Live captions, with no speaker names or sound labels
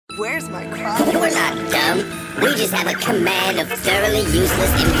Where's my crop? We're not dumb. We just have a command of thoroughly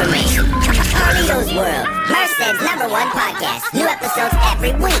useless information. Carlito's World, Merced's #1 podcast. New episodes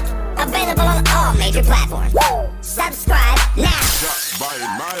every week. Available on all major platforms. Subscribe now.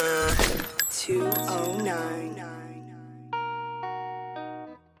 209.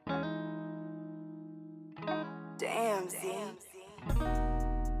 Damn, Z.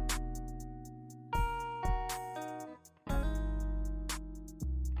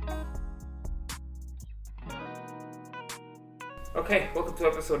 Okay, welcome to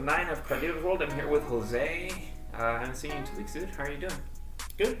episode 9 of Carlito's World. I'm here with Jose. I haven't seen you in 2 weeks, dude. How are you doing?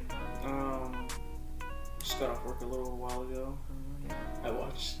 Good. Just got off work a little while ago. I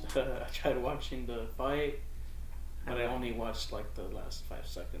tried watching the fight, but I only watched like the last 5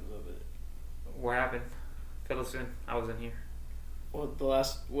 seconds of it. What happened? Fill us in. I wasn't here. Well, the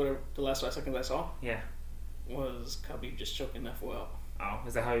last 5 seconds I saw Yeah. was Khabib just choking FO out. Oh,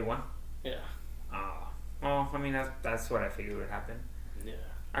 is that how you won? Yeah. Oh. Well, I mean, that's what I figured would happen. Yeah.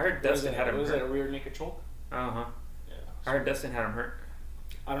 I heard Dustin had him Was hurt. that a rear naked choke? Uh-huh. Yeah. I heard Dustin had him hurt.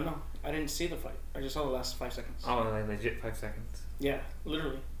 I don't know. I didn't see the fight. I just saw the last 5 seconds. Oh, like legit 5 seconds. Yeah,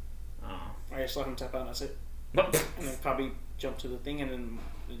 literally. Oh. I just saw him tap out and that's it. But And then Khabib jumped to the thing and then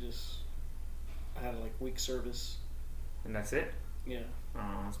I had like weak service. and that's it? Yeah.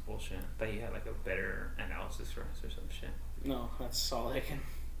 Oh, that's bullshit. I thought you had like a better analysis for us or some shit. No, that's all I can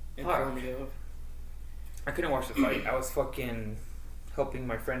inform you of. I couldn't watch the fight. I was fucking helping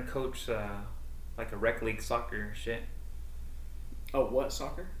my friend coach like a rec league soccer shit. Oh, what?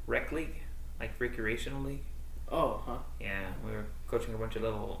 Soccer? Rec league? Like recreational league? Oh, huh? Yeah, we were coaching a bunch of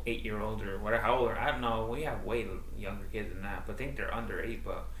little 8-year-olds or whatever. How old? I don't know. We have way younger kids than that, but I think they're under 8.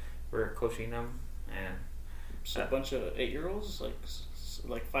 But we're coaching them, and So a bunch of 8-year-olds,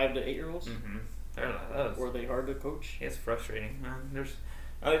 like 5 to 8-year-olds. they're like us. Were they hard to coach? It's frustrating, man.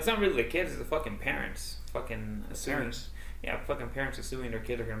 It's not really the kids; it's the fucking parents. Fucking assuming. Parents? Yeah, fucking parents assuming their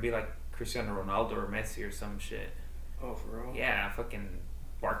kids are gonna be like Cristiano Ronaldo or Messi or some shit. Oh, for real? Yeah, fucking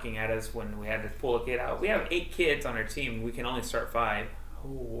barking at us when we had to pull a kid out. We have 8 kids on our team. We can only start 5. Oh,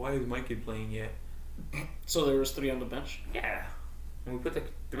 why is my kid playing yet? So there was 3 on the bench. Yeah, and we put the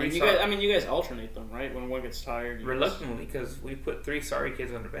 3. And you guys alternate them, right? When one gets tired. Reluctantly, because we put 3 sorry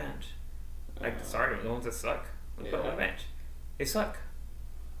kids on the bench. Like the ones that suck. We put them on the bench. They suck.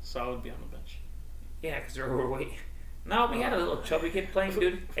 So I would be on the bench. Yeah, because they're overweight. No, we had a little chubby kid playing,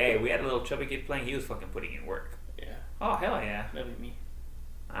 dude. Hey, we had a little chubby kid playing. He was fucking putting in work. Yeah. Oh, hell yeah. That'd be me.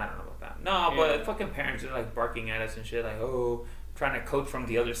 I don't know about that. No, but fucking parents are like barking at us and shit. Like, oh, trying to coach from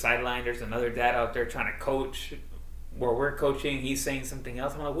the other sideline. There's another dad out there trying to coach where we're coaching. He's saying something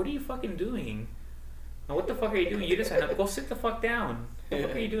else. I'm like, what are you fucking doing? Now, what the fuck are you doing? You just had to go sit the fuck down. What the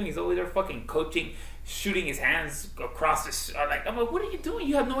fuck are you doing? He's over there fucking coaching, shooting his hands across the... I'm like, what are you doing?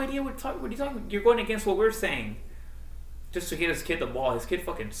 You have no idea what are you talking... You're going against what we're saying. Just to get his kid the ball. His kid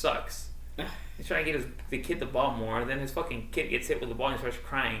fucking sucks. He's trying to get the kid the ball more. Then his fucking kid gets hit with the ball and he starts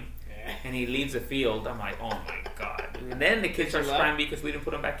crying. And he leaves the field. I'm like, oh my god. Dude. And then the kid starts crying because we didn't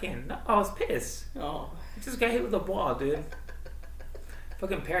put him back in. No, I was pissed. Oh. He just got hit with the ball, dude.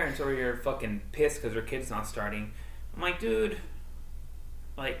 Fucking parents over here fucking pissed because their kid's not starting. I'm like, dude.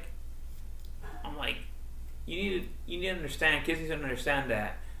 You need to understand. Kids need to understand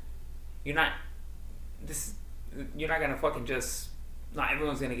that you're not gonna fucking just. Not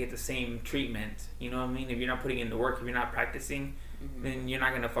everyone's gonna get the same treatment. You know what I mean? If you're not putting in the work, if you're not practicing, then you're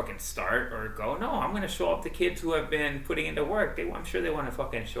not gonna fucking start or go. No, I'm gonna show off the kids who have been putting in the work. I'm sure they want to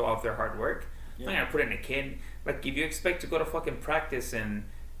fucking show off their hard work. Yeah. I'm not gonna put in a kid. Like, if you expect to go to fucking practice and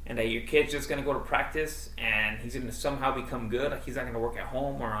that your kid's just gonna go to practice and he's gonna somehow become good, like he's not gonna work at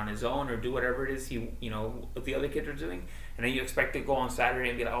home or on his own or do whatever it is what the other kids are doing, and then you expect to go on Saturday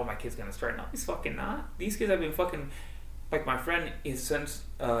and be like, oh, my kid's gonna start. No, he's fucking not. These kids have been fucking. Like, my friend, his son's,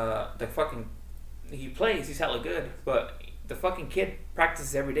 he plays, he's hella good, but the fucking kid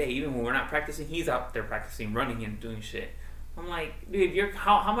practices every day. Even when we're not practicing, he's out there practicing, running and doing shit. I'm like, dude,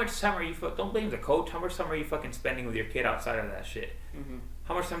 how much time are you, don't blame the coach, how much time are you fucking spending with your kid outside of that shit?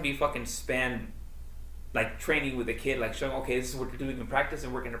 How much time do you fucking spend, like, training with the kid, like, showing, okay, this is what you're doing in practice,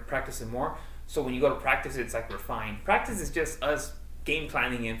 and we're going to practice it more, so when you go to practice, it's like we're fine. Practice is just us game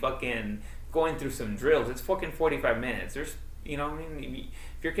planning and fucking going through some drills. It's fucking 45 minutes. There's, you know what I mean?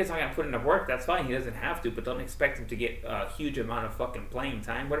 If your kid's not gonna put in the work, that's fine. He doesn't have to, but don't expect him to get a huge amount of fucking playing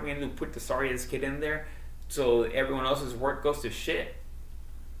time. What are we gonna do? Put the sorriest kid in there so everyone else's work goes to shit,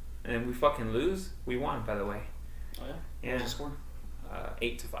 and then we fucking lose? We won, by the way. Oh yeah. Yeah. What was the score?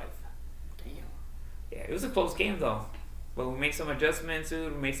 8-5. Damn. Yeah, it was a close game though. But we made some adjustments,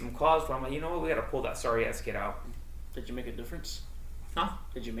 dude. We made some calls. But I'm like, you know what? We gotta pull that sorry ass kid out. Did you make a difference? Huh?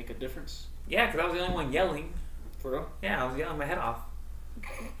 Did you make a difference? Yeah, because I was the only one yelling. For real? Yeah, I was yelling my head off.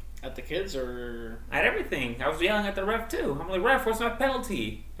 At the kids or? At everything. I was yelling at the ref too. I'm like, ref, what's my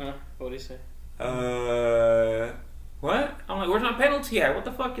penalty? Huh? What did he say? What? I'm like, where's my penalty at? What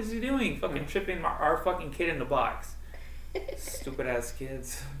the fuck is he doing? Fucking tripping our fucking kid in the box. Stupid ass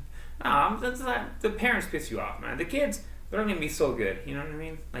kids. Nah, that's not, the parents piss you off, man. The kids, they're gonna be so good. You know what I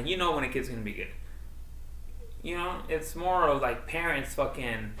mean? Like, you know when a kid's gonna be good. You know, it's more of like parents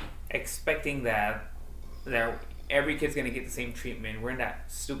fucking expecting that every kid's gonna get the same treatment. We're in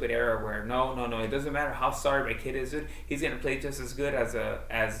that stupid era where no, it doesn't matter how sorry my kid is, dude. He's gonna play just as good as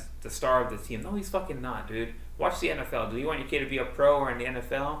the star of the team. No, he's fucking not, dude. Watch the NFL. Do you want your kid to be a pro or in the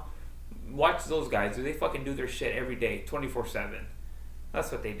NFL? Watch those guys, dude. They fucking do their shit every day, 24/7.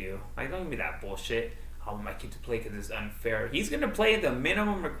 That's what they do. Like, don't give me that bullshit. I want my kid to play because it's unfair. He's gonna play the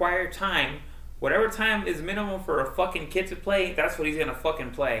minimum required time. Whatever time is minimum for a fucking kid to play, that's what he's gonna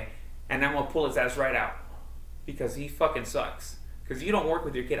fucking play. And I'm gonna pull his ass right out. Because he fucking sucks. Because you don't work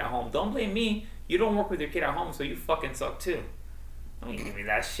with your kid at home. Don't blame me. You don't work with your kid at home, so you fucking suck too. Don't give me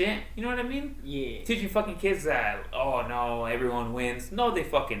that shit. You know what I mean? Yeah. Teach your fucking kids that, oh no, everyone wins. No, they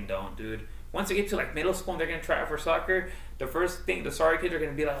fucking don't, dude. Once they get to like middle school and they're gonna try out for soccer, the first thing the sorry kids are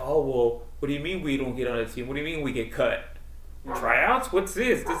gonna be like, oh well, what do you mean we don't get on the team? What do you mean we get cut? Tryouts? What's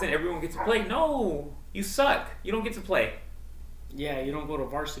this? Doesn't everyone get to play? No, you suck. You don't get to play. Yeah, you don't go to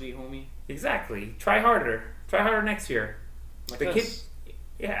varsity, homie. Exactly. Try harder. Try harder next year. Like the us. kids,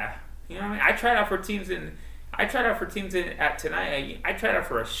 yeah. You know what I mean? I tried out for teams at tonight. I tried out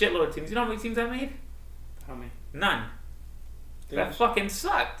for a shitload of teams. You know how many teams I made? How many? None. That fucking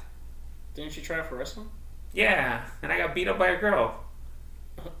sucked. Didn't you try out for wrestling? Yeah, and I got beat up by a girl.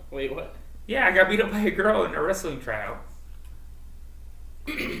 Wait, what? Yeah, I got beat up by a girl in a wrestling tryout.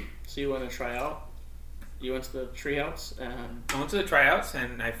 So you went to try out? You went to the tryouts and... I went to the tryouts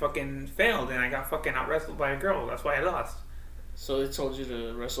and I fucking failed and I got fucking out wrestled by a girl. That's why I lost. So they told you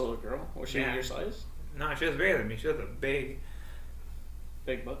to wrestle a girl? Was she your size? No, she was bigger than me. She was a big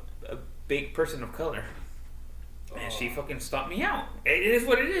butt? A big person of color. And she fucking stomped me out. It is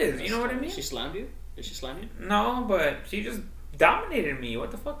what it is. You know what I mean? She slammed you? Did she slam you? No, but she just dominated me.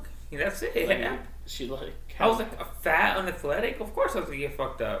 What the fuck? That's it. Like, she like... I was like a fat, unathletic. Of course I was going to get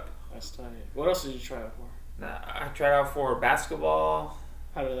fucked up. That's tight. What else did you try out for? I tried out for basketball.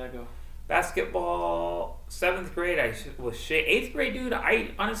 How did that go? Basketball, 7th grade, I was shit. 8th grade, dude,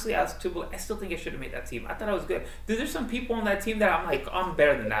 I still think I should have made that team. I thought I was good. Dude, there's some people on that team that I'm like, I'm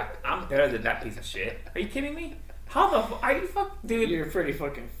better than that. I'm better than that piece of shit. Are you kidding me? How the are you dude? You're pretty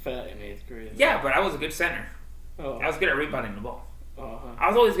fucking fat in 8th grade. Yeah, but I was a good center. Oh. I was good at rebounding the ball. Uh-huh. I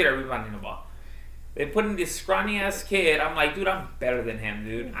was always good at rebounding the ball. They put in this scrawny ass kid. I'm like, dude, I'm better than him,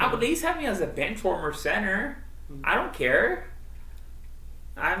 dude. Mm-hmm. I would at least have me as a bench warmer center. Mm-hmm. I don't care.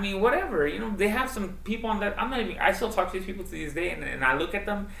 I mean, whatever. You know, they have some people on that. I still talk to these people to this day, and I look at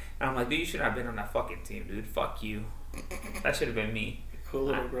them, and I'm like, dude, you should have been on that fucking team, dude. Fuck you. That should have been me. Cool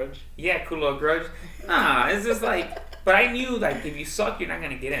little grudge? Yeah, cool little grudge. Nah, it's just like, but I knew, like, if you suck, you're not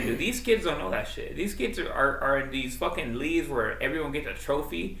going to get in, dude. These kids don't know that shit. These kids are in these fucking leagues where everyone gets a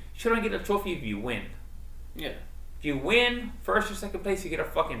trophy. You shouldn't get a trophy if you win. Yeah. If you win, first or second place, you get a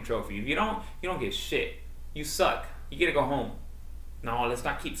fucking trophy. If you don't get shit. You suck. You get to go home. No, let's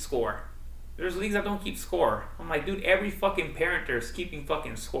not keep score. There's leagues that don't keep score. I'm like, dude, every fucking parent there is keeping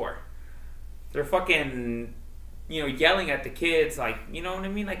fucking score. They're fucking... yelling at the kids, like, you know what I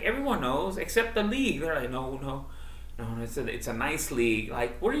mean? Like, everyone knows, except the league. They're like, no, it's a nice league.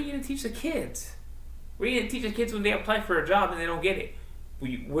 Like, what are you going to teach the kids? What are you going to teach the kids when they apply for a job and they don't get it?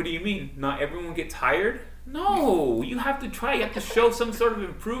 What do you mean? Not everyone gets hired? No, you have to try. You have to show some sort of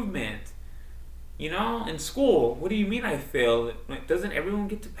improvement. You know, in school, what do you mean I failed? Like, doesn't everyone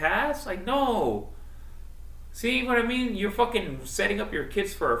get to pass? Like, no. See what I mean? You're fucking setting up your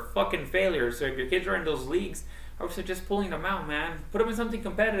kids for fucking failure. So if your kids are in those leagues, I would suggest pulling them out, man. Put them in something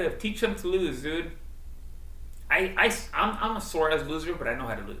competitive. Teach them to lose, dude. I'm a sore ass loser, but I know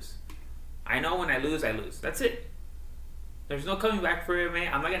how to lose. I know when I lose, I lose. That's it. There's no coming back for it,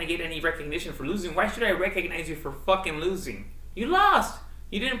 man. I'm not going to get any recognition for losing. Why should I recognize you for fucking losing? You lost.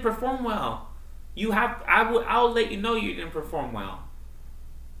 You didn't perform well. I'll let you know you didn't perform well.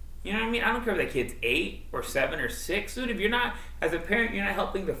 You know what I mean? I don't care if that kid's 8 or 7 or 6. Dude, if you're not, as a parent, you're not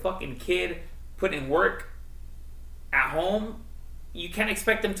helping the fucking kid put in work at home, you can't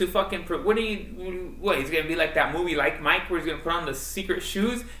expect them to fucking... What, he's going to be like that movie like Mike where he's going to put on the secret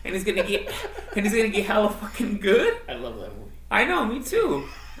shoes and he's going to get hella fucking good? I love that movie. I know, me too.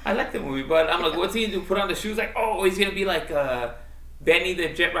 I like the movie, but I'm like, what's he going to do? Put on the shoes? Like, oh, he's going to be like Benny the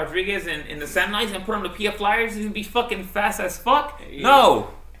Jet Rodriguez in the Sandlines and put on the PF Flyers, he's gonna be fucking fast as fuck? Yeah. No!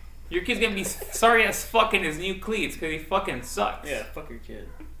 Your kid's gonna be sorry as fuck in his new cleats because he fucking sucks. Yeah, fuck your kid.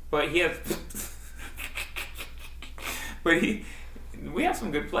 But he has... we have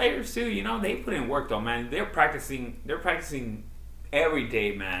some good players too, you know. They put in work though, man. They're practicing every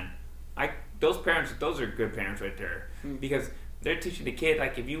day, man. Those are good parents right there. Because they're teaching the kid,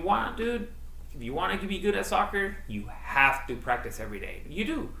 like, if you want to be good at soccer, you have to practice every day. You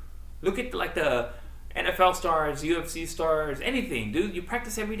do. Look at like the NFL stars, UFC stars, anything, dude. You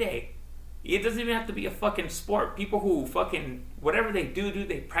practice every day. It doesn't even have to be a fucking sport. People who fucking whatever they do,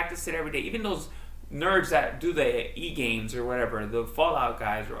 they practice it every day. Even those nerds that do the e-games or whatever, the Fallout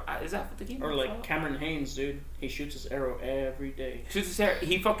guys, or is that what the game? Or like Cameron Haynes, dude. He shoots his arrow every day.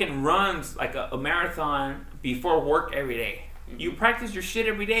 He fucking runs like a marathon before work every day. You practice your shit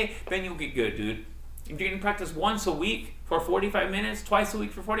every day, then you'll get good, dude. If you're gonna practice once a week for 45 minutes, twice a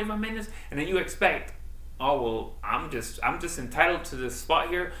week for 45 minutes, and then you expect, oh well, I'm just entitled to this spot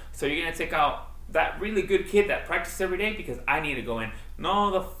here, so you're gonna take out that really good kid that practices every day because I need to go in.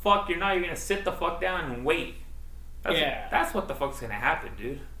 No, the fuck you're not. You're gonna sit the fuck down and wait. That's what the fuck's gonna happen,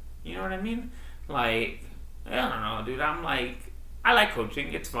 dude. You know what I mean? Like, I don't know, dude. I like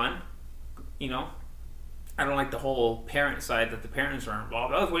coaching. It's fun. You know, I don't like the whole parent side that the parents are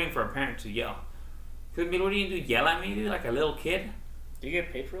involved. I was waiting for a parent to yell. Cause, I mean, what do you do? Yell at me, dude, like a little kid? Do you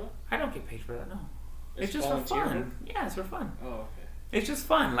get paid for that? I don't get paid for that. No, it's just for fun. Yeah, it's for fun. Oh, okay. It's just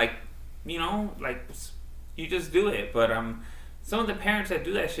fun. Like, you know, like you just do it. But some of the parents that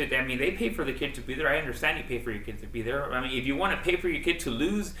do that shit, I mean, they pay for the kid to be there. I understand you pay for your kid to be there. I mean, if you want to pay for your kid to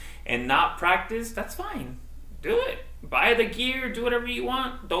lose and not practice, that's fine. Do it. Buy the gear. Do whatever you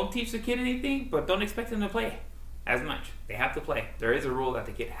want. Don't teach the kid anything, but don't expect them to play as much. They have to play. There is a rule that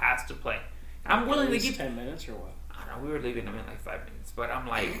the kid has to play. I'm willing to give 10 minutes or what? I don't know. We were leaving them in like 5 minutes, but I'm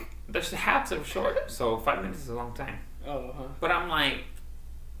like, the halves are short, so 5 minutes is a long time. Oh, But I'm like,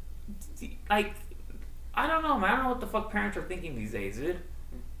 I don't know, man. I don't know what the fuck parents are thinking these days, dude.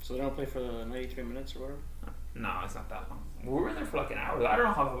 So they don't play for the 93 minutes or whatever? No, it's not that long. We were there for like an hour. I don't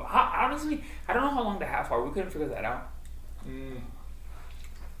know how honestly, I don't know how long the half are. We couldn't figure that out.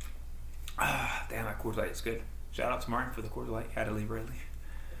 Damn, that Coors Light is good. Shout out to Martin for the Coors Light. Had to leave early.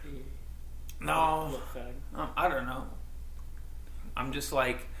 No, I don't know. I'm just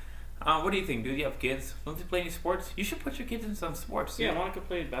like, what do you think, dude? You have kids? Don't they play any sports? You should put your kids in some sports. Yeah, Monica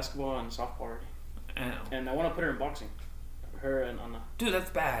played basketball and softball already. And I want to put her in boxing. Her and Anna. Dude, that's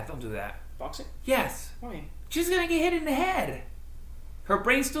bad. Don't do that. Boxing? Yes. Why? She's gonna get hit in the head. Her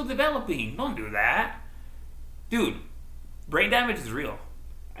brain's still developing. Don't do that. Dude, brain damage is real.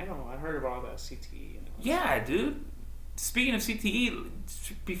 I know. I heard about that CTE. Yeah, dude. Speaking of CTE,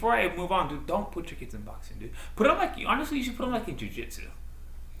 before I move on, dude, don't put your kids in boxing, dude. Put them like, honestly, you should put them like in jiu-jitsu.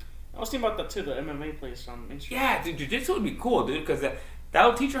 I was thinking about that too, the MMA place on Instagram. Yeah, dude, jiu-jitsu would be cool, dude, because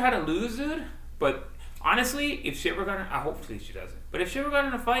that'll teach her how to lose, dude. But honestly, if she ever got in, hopefully she doesn't, but if she ever got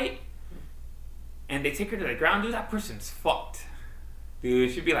in a fight and they take her to the ground, dude, that person's fucked.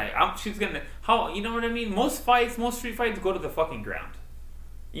 Dude, she'd be like, she's gonna, you know what I mean? Most street fights go to the fucking ground.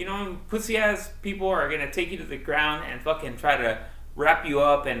 You know, pussy ass people are gonna take you to the ground and fucking try to wrap you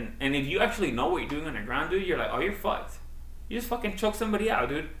up, and if you actually know what you're doing on the ground, dude, you're like, oh, you're fucked. You just fucking choke somebody out,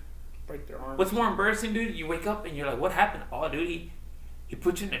 dude. Break their arms. What's more embarrassing, dude? You wake up and you're like, what happened? Oh, dude, he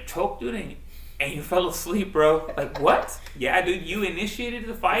put you in a choke, dude, and you fell asleep, bro. Like, what? Yeah, dude, you initiated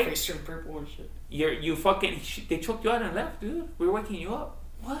the fight. Face turned purple and shit. They choked you out and left, dude. We were waking you up.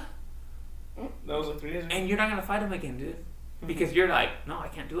 What? That was like 3 days ago. And you're not gonna fight him again, dude. Because you're like, no, I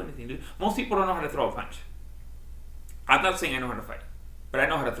can't do anything, dude. Most people don't know how to throw a punch. I'm not saying I know how to fight, but I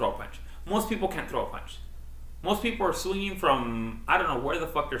know how to throw a punch. Most people can't throw a punch. Most people are swinging from, I don't know where the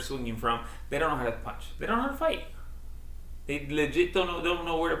fuck they're swinging from. They don't know how to punch. They don't know how to fight. They legit don't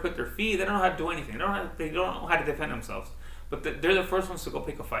know where to put their feet. They don't know how to do anything. They don't know how to defend themselves. But they're the first ones to go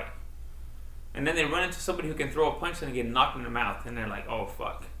pick a fight. And then they run into somebody who can throw a punch and they get knocked in the mouth. And they're like, oh,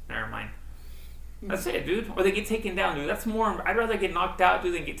 fuck. Never mind. That's it, dude. Or they get taken down, dude. That's more. I'd rather get knocked out,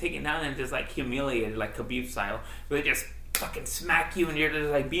 dude, than get taken down and just like humiliated, like Khabib style, where they just fucking smack you and you're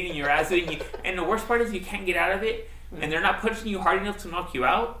just like beating your ass. And the worst part is you can't get out of it, and they're not punching you hard enough to knock you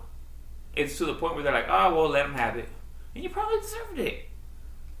out. It's to the point where they're like, oh, well, let them have it, and you probably deserved it.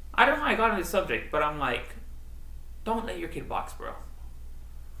 I don't know how I got on this subject, but I'm like, don't let your kid box, bro.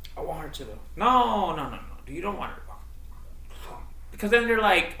 I want her to though. No. You don't want her to box because then they're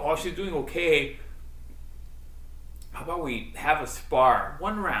like, oh, she's doing okay. How about we have a spar,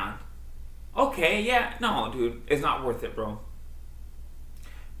 1 round? Okay, yeah. No, dude, it's not worth it, bro.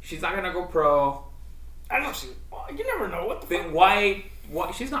 She's not gonna go pro. I know she. You never know what the Then fuck. why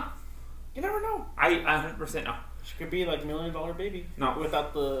she's not. You never know. I 100% know. She could be like $1 Million Baby. No.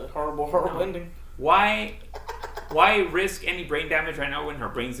 Without the horrible ending. Why risk any brain damage right now when her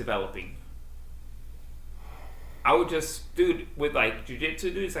brain's developing? I would just, dude, with like jujitsu,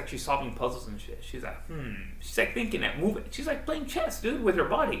 dude, it's like she's solving puzzles and shit. She's like, She's like thinking that moving. She's like playing chess, dude, with her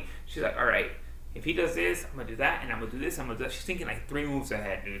body. She's like, all right, if he does this, I'm gonna do that, and I'm gonna do this, I'm gonna do that. She's thinking like 3 moves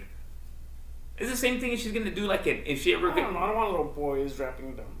ahead, dude. It's the same thing as she's gonna do like if she ever. I don't know. I don't want little boys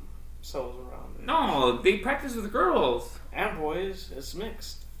wrapping themselves around it. No, they practice with girls. And boys, it's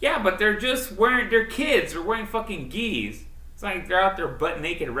mixed. Yeah, but they're just wearing. They're kids. They're wearing fucking gis. It's like they're out there butt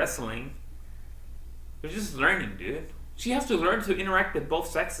naked wrestling. They're just learning, dude. She has to learn to interact with both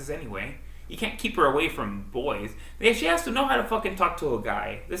sexes anyway. You can't keep her away from boys. She has to know how to fucking talk to a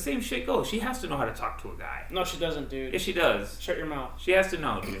guy. The same shit goes. She has to know how to talk to a guy. No, she doesn't, dude. Yes, she does. Shut your mouth. She has to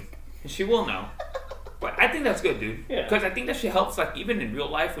know, dude. And she will know. But I think that's good, dude. Yeah. Because I think that shit helps, like, even in real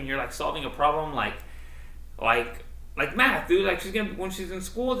life when you're, like, solving a problem, like math, dude. Like, when she's in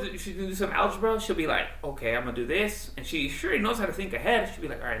school, she's gonna do some algebra. She'll be like, okay, I'm gonna do this. And she sure knows how to think ahead. She'll be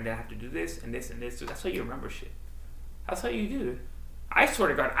like, all right, then I have to do this and this and this. Dude, that's how you remember shit. That's how you do. I swear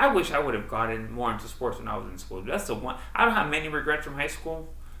to God, I wish I would have gotten more into sports when I was in school. That's the one. I don't have many regrets from high school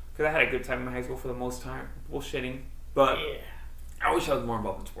because I had a good time in high school for the most time. Bullshitting, but Yeah. I wish I was more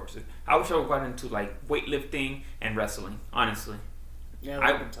involved in sports. I wish I would have gotten into like weightlifting and wrestling. Honestly, Yeah,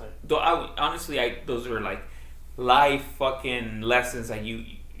 I I'm tight. though those are like life fucking lessons that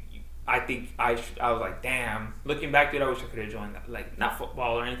I think I was like, damn. Looking back, dude, I wish I could have joined that. Like, not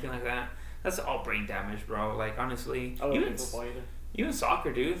football or anything like that. That's all brain damage, bro. Like, honestly, I wouldn't football either. even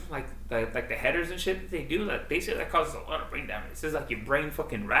soccer, dude. Like the headers and shit that they do, like, they say that causes a lot of brain damage. It says like your brain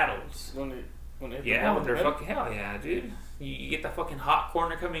fucking rattles. When they hit Yeah, the when they're ball, fucking hell yeah, dude. You get the fucking hot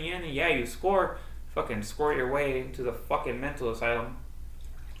corner coming in, and yeah, you score your way into the fucking mental asylum.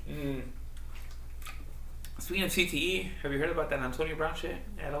 Speaking of CTE, have you heard about that Antonio Brown shit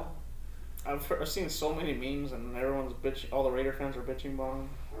at all? I've seen so many memes, and everyone's bitching. All the Raider fans are bitching about him.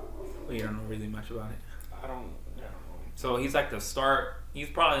 Well, you don't know really much about it. I don't know. So he's like the start. He's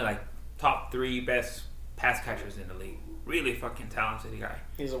probably like top 3 best pass catchers in the league. Really fucking talented guy.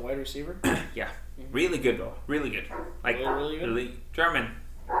 He's a wide receiver. Yeah, really good though. Really good. Like Really good? German,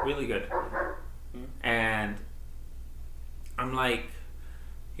 really good. And I'm like,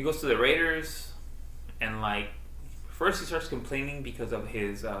 he goes to the Raiders, and like, first he starts complaining because of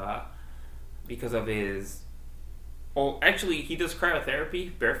his. Well, actually, he does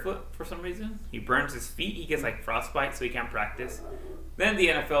cryotherapy barefoot for some reason. He burns his feet. He gets like frostbite, so he can't practice. Then the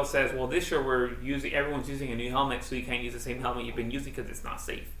NFL says, "Well, this year everyone's using a new helmet, so you can't use the same helmet you've been using because it's not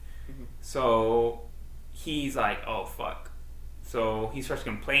safe." Mm-hmm. So he's like, "Oh fuck!" So he starts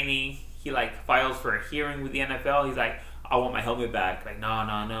complaining. He like files for a hearing with the NFL. He's like, "I want my helmet back." Like, no.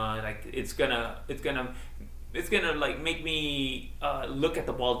 Like, it's gonna like make me look at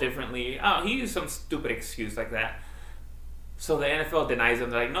the ball differently. Oh, he used some stupid excuse like that. So the NFL denies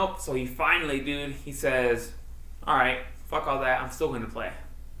him. They're like, nope. So he finally, dude, he says, all right, fuck all that. I'm still going to play.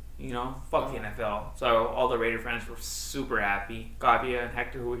 You know, fuck the NFL. So all the Raider fans were super happy. Gavia and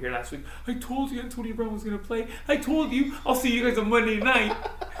Hector, who were here last week, I told you Antonio Brown was going to play. I told you. I'll see you guys on Monday night.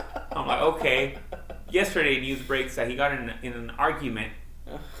 I'm like, okay. Yesterday, news breaks that he got in an argument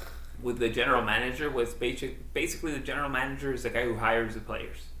with the general manager. Was basically the general manager is the guy who hires the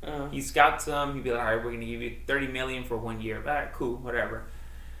players. He scouts them. He'd be like, all right, we're going to give you $30 million for 1 year. All right, cool, whatever.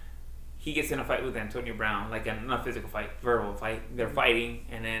 He gets in a fight with Antonio Brown, like not a physical fight, verbal fight. They're fighting,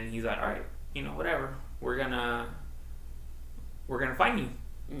 and then he's like, all right, you know, whatever. We're gonna fine you.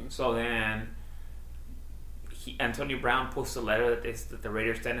 So then Antonio Brown posts a letter that the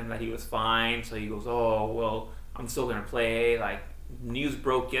Raiders sent him that he was fine. So he goes, oh well, I'm still gonna play. Like, news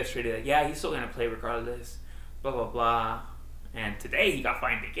broke yesterday that yeah, he's still gonna play regardless. Blah blah blah. And today he got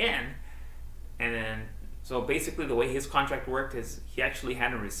fined again. And then, so basically the way his contract worked is he actually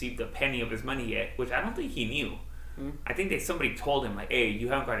hadn't received a penny of his money yet, which I don't think he knew. I think somebody told him like, hey, you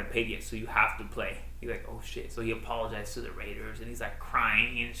haven't gotten paid yet, so you have to play. He's like, oh shit. So he apologized to the Raiders, and he's like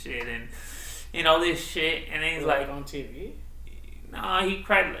crying and shit and all this shit. And then he's like on TV? No, he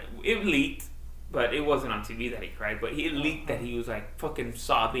cried. It leaked. But it wasn't on TV that he cried, but he leaked that he was like fucking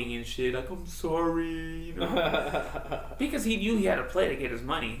sobbing and shit, like, I'm sorry, you know. Because he knew he had to play to get his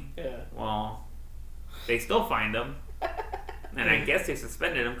money. Yeah. Well, they still fined him. And I guess they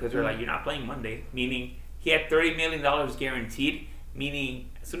suspended him because they're like, you're not playing Monday. Meaning he had $30 million guaranteed, meaning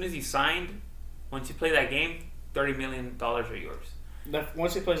as soon as he signed, once you play that game, $30 million are yours.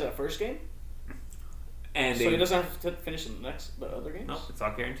 Once he plays that first game? And so he doesn't have to finish the other games? Nope, it's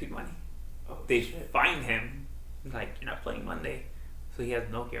all guaranteed money. they fined him. Like, you're not playing Monday, so he has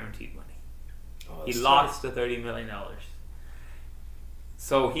no guaranteed money. He lost the $30 million.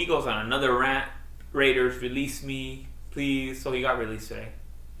 So he goes on another rant. Raiders, release me, please. So he got released today,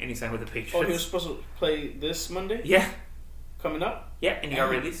 and he signed with the Patriots. Oh, he was supposed to play this Monday? Yeah. Coming up? Yeah, and he got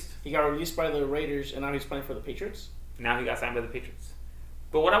released. He got released by the Raiders, and now he's playing for the Patriots? Now he got signed by the Patriots.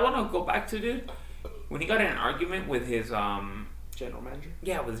 But what I want to go back to, dude, when he got in an argument with his general manager?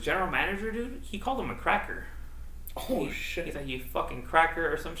 Yeah, with his general manager, dude, he called him a cracker. Oh, shit. He's like, you fucking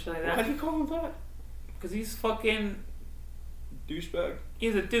cracker or some shit like that. Why did he call him that? Because he's fucking... douchebag.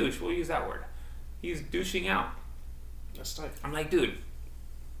 He's a douche. We'll use that word. He's douching out. That's tight. I'm like, dude,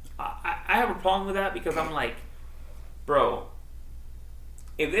 I have a problem with that because I'm like, bro,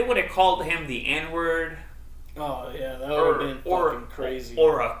 if they would have called him the N-word... Oh, yeah, that would have been fucking crazy.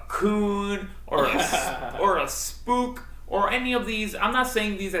 Or a coon, or a spook, or any of these. I'm not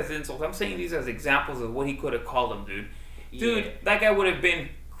saying these as insults. I'm saying these as examples of what he could have called them, dude. Dude, that guy would have been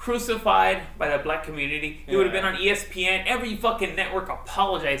crucified by the black community. He would have been on ESPN, every fucking network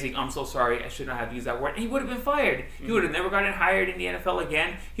apologizing. I'm so sorry, I should not have used that word. And he would have been fired. He would have never gotten hired in the NFL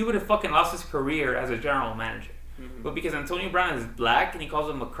again. He would have fucking lost his career as a general manager. But because Antonio Brown is black and he calls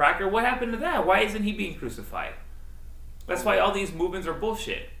him a cracker, what happened to that? Why isn't he being crucified? That's why all these movements are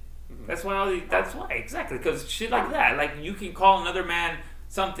bullshit. That's why exactly, because shit like that. Like, you can call another man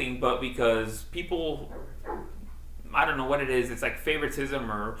something, but because people, I don't know what it is, it's like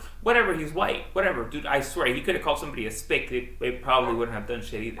favoritism or whatever, he's white, whatever. Dude, I swear, he could have called somebody a spick, they probably wouldn't have done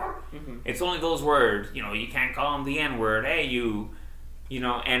shit either. It's only those words, you know, you can't call him the N-word. Hey, you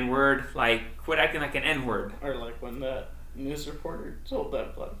know, N-word, like, quit acting like an N-word. Or like when that news reporter told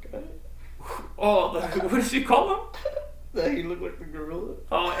that black guy. Oh, what did she call him? That he looked like the gorilla.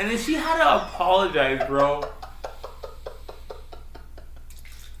 Oh, and then she had to apologize, bro.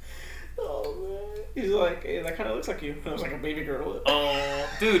 Oh, man. He's like, hey, that kind of looks like you. And I was like a baby gorilla. Oh,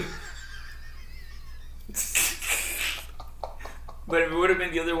 dude. But if it would have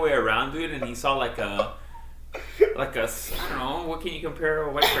been the other way around, dude, and he saw like a, I don't know, what can you compare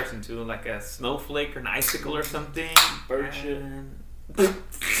a white person to? Like a snowflake or an icicle or something? Bird shit.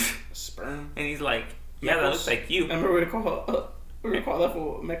 Sperm. And he's like, yeah, that looks like you. Remember we call that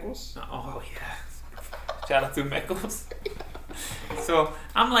for Mekos? Oh, yeah. Shout out to Mekos. So,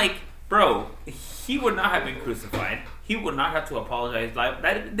 I'm like, bro, he would not have been crucified. He would not have to apologize live.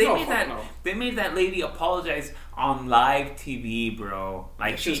 They made that lady apologize on live TV, bro.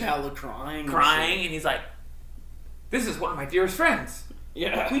 Like, she was hella crying. And he's like, this is one of my dearest friends.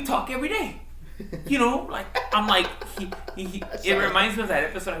 Yeah. We talk every day. You know, like, I'm like, it reminds me of that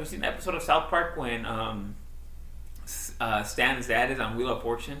episode. Have you seen the episode of South Park when Stan's dad is on Wheel of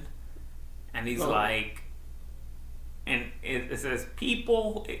Fortune? And he's like, and it says,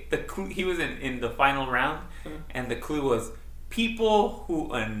 people, he was in the final round, and the clue was, people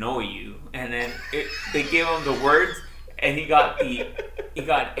who annoy you. And then they gave him the words, and he got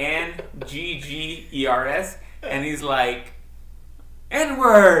N-G-G-E-R-S, and he's like,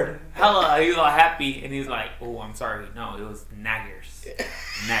 N-word! Hella, he's all happy, and he's like, oh, I'm sorry. No, it was naggers.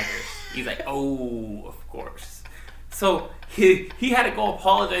 He's like, oh, of course. So he had to go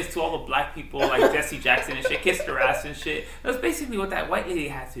apologize to all the black people, like Jesse Jackson and shit, kissed her ass and shit. That's basically what that white lady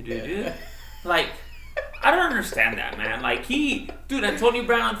had to do, dude. Like, I don't understand that, man. Like, dude, Antonio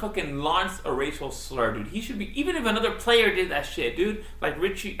Brown fucking launched a racial slur, dude. He should be, even if another player did that shit, dude. Like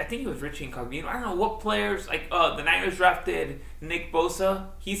Richie, I think it was Richie Incognito. I don't know what players, like, the Niners drafted Nick Bosa.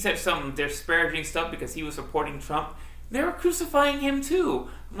 He said some disparaging stuff because he was supporting Trump. They were crucifying him, too.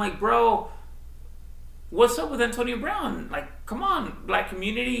 I'm like, bro, what's up with Antonio Brown? Like, come on, black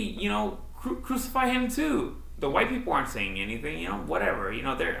community, you know, crucify him, too. The white people aren't saying anything, you know, whatever. You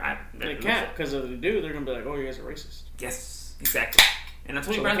know, they can't, because if they do, they're going to be like, oh, you guys are racist. Yes, exactly. And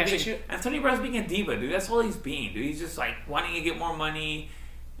Antonio Brown's being a diva, dude. That's all he's being, dude. He's just, like, wanting to get more money.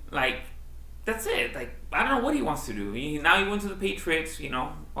 Like, that's it. Like, I don't know what he wants to do. Now he went to the Patriots, you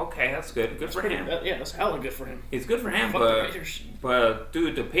know. Okay, that's good. Good for him. That's hella good for him. It's good for him, but,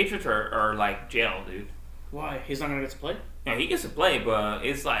 dude, the Patriots are like jail, dude. Why? He's not going to get to play? Yeah, he gets to play, but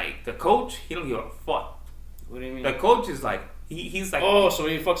it's like, the coach, he don't give a fuck. What do you mean? The coach is like, he's like... Oh, so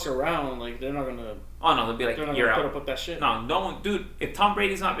he fucks around. Like, they're not going to... Oh, no, they'll be like, they're not you're gonna out. put up with that shit. No one... Dude, if Tom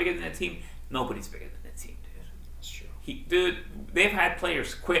Brady's not bigger than the team, nobody's bigger than the team, dude. That's true. Dude, they've had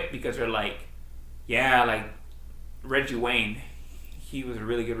players quit because they're like, yeah, like, Reggie Wayne, he was a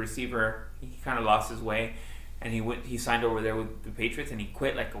really good receiver. He kind of lost his way. And he signed over there with the Patriots, and he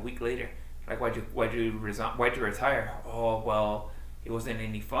quit like a week later. Like, why'd you resign? Why'd you retire? Oh, well, it wasn't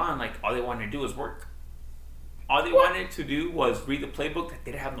any fun. Like, all they wanted to do was work. All they wanted to do was read the playbook. That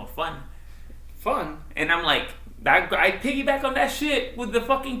they didn't have no fun. fun. And I'm like, I piggyback on that shit with the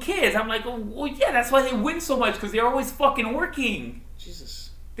fucking kids. I'm like, oh, well, yeah, that's why they win so much, because they're always fucking working.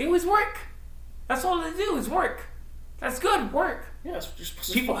 Jesus. They always work. That's all they do is work. That's good, work. Yeah, that's what you're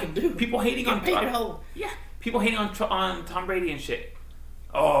supposed to fucking do. People hating on people hating on Tom Brady and shit.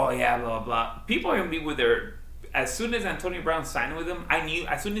 Oh yeah, blah blah blah. People are gonna be with their. As soon as Antonio Brown signed with him, I knew.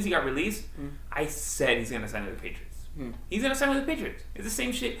 As soon as he got released, I said he's gonna sign with the Patriots. He's gonna sign with the Patriots. It's the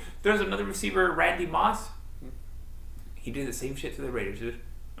same shit. There's another receiver, Randy Moss. He did the same shit to the Raiders, dude.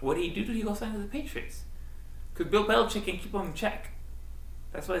 What did he do? He go sign with the Patriots? Because Bill Belichick can keep him in check.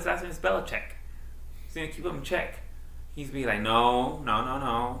 That's why his last name is Belichick. He's gonna keep him in check. He's be like, no.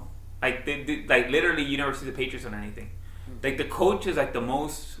 Like, like literally, you never see the Patriots on anything. Like the coach is like the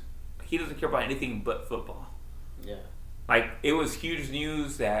most. He doesn't care about anything but football. Yeah. Like it was huge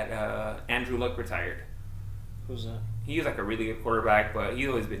news that Andrew Luck retired. Who's that? He was like a really good quarterback, but he's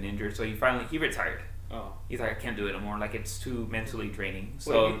always been injured, so he retired. Oh. He's like, I can't do it anymore. Like it's too mentally draining. What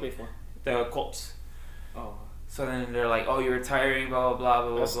So did he play for? the Colts. Oh. So then they're like, oh, you're retiring, blah blah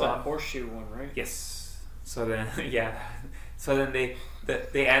blah That's blah. the horseshoe one, right? Yes. So then yeah. So then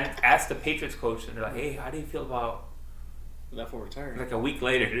they asked the Patriots coach, and they're like, hey, how do you feel about That for retiring. like a week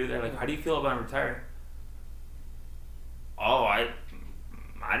later, dude? They're like, how do you feel about retiring? Oh, I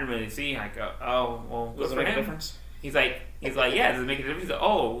didn't really see. Like, oh, well, good Does it for make a him. difference? He's like, yeah, does it make a difference? He's like,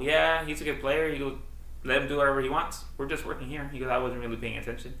 oh, yeah, he's a good player. He goes, let him do whatever he wants. We're just working here. He goes, I wasn't really paying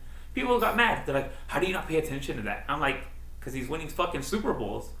attention. People got mad. They're like, how do you not pay attention to that? I'm like, because he's winning fucking Super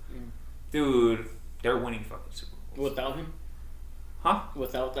Bowls. Dude, they're winning fucking Super Bowls. Without him? Huh?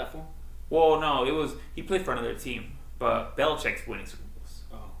 Without that fool? Well, no, he played for another team. But Belichick's winning Super Bowls.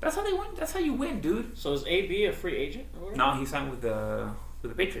 Oh. That's how they win. That's how you win, dude. So is AB a free agent or whatever? No, he signed with the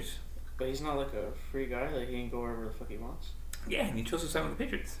Patriots. But he's not like a free guy. Like he can go wherever the fuck he wants. Yeah, and he chose to sign with the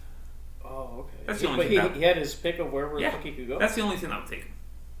Patriots. Oh, okay. That's the only thing But he had his pick of wherever the fuck he could go? That's the only thing that would take him.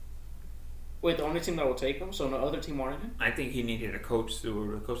 Wait, the only team that will take him? So no other team wanted him? I think he needed a coach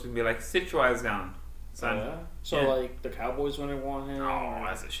to be like, sit your eyes down, son. Yeah. So Yeah. like the Cowboys wouldn't want him? Oh,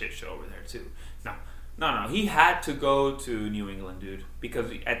 that's a shit show over there too. No. He had to go to New England, dude,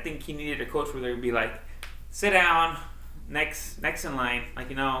 because I think he needed a coach where they'd be like, sit down, next in line. Like,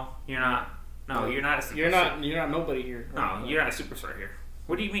 you're not. No, you're not a superstar. You're not nobody here. No, you're not a superstar here.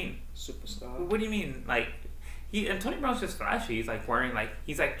 What do you mean? Superstar. What do you mean? Like, Tony Brown's just flashy. He's like wearing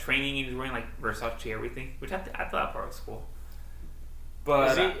he's like training and he's wearing like Versace everything, which I thought that part was cool.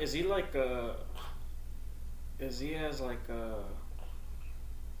 But is he like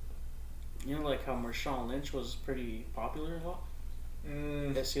you know, like how Marshawn Lynch was pretty popular a lot?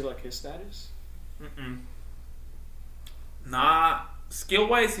 Is he like his status? Nah, skill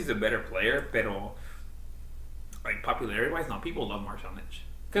wise he's a better player, but like popularity wise, no, people love Marshawn Lynch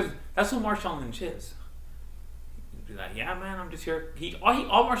because that's who Marshawn Lynch is. He'd be like, yeah, man, I'm just here.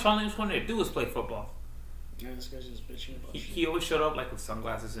 All Marshawn Lynch wanted to do was play football. Yeah, this guy's just bitching about shit. He always showed up like with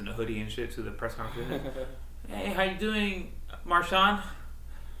sunglasses and a hoodie and shit to the press conference. Hey, how you doing, Marshawn?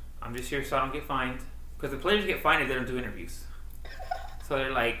 I'm just here so I don't get fined. Because the players get fined if they don't do interviews. So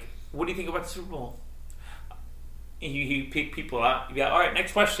they're like, what do you think about the Super Bowl? And you pick people out. You be like, all right,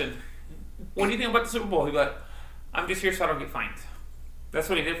 next question. What do you think about the Super Bowl? He'd be like, I'm just here so I don't get fined. That's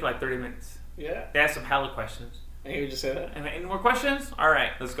what he did for like 30 minutes. Yeah. They asked him hella questions. And he would just say that? And any more questions? All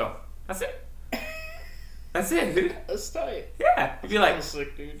right, let's go. That's it. That's it, dude. That's tight. Yeah. He'd be like,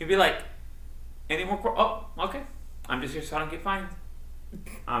 sick, dude. he'd be like, any more? Oh, okay. I'm just here so I don't get fined.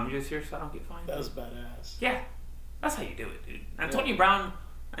 I'm just here so I don't get fined. That was badass. Yeah, that's how you do it, dude. Antonio Brown,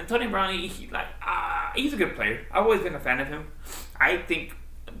 he's a good player. I've always been a fan of him. I think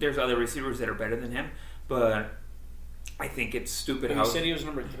there's other receivers that are better than him, but I think it's stupid But how. you said he was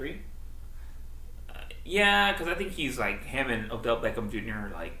number 3? Yeah, because I think he's like him and Odell Beckham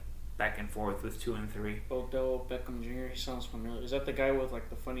Jr. like back and forth with 2 and 3. Odell Beckham Jr. He sounds familiar. Is that the guy with like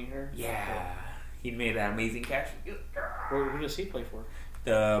the funny hair? Yeah, he made that amazing catch. Who does he play for?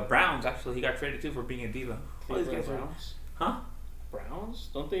 The Browns, actually, he got traded too for being a diva. All these The guys are, Browns? huh? Browns?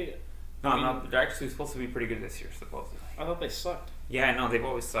 Don't they? No, they're actually supposed to be pretty good this year, supposedly. I thought they sucked. Yeah, I know, they've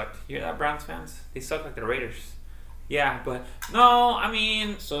always sucked. You hear that, Browns fans? They suck like the Raiders. Yeah, but no, I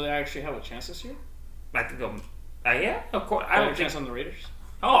mean, So they actually have a chance this year? I think they'll. Yeah, of course. They I have don't a think. chance on the Raiders?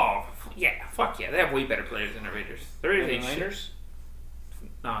 Oh, yeah, fuck yeah. They have way better players than the Raiders. The Raiders And ain't the shit. Niners?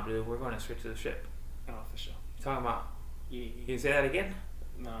 No, dude, we're going straight to the ship. Oh, for sure. You talking about? Yeah. You say that again?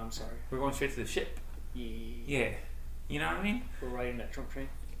 No, I'm sorry. We're going straight to the ship. Yeah. Yeah. You know what I mean? We're riding that Trump train.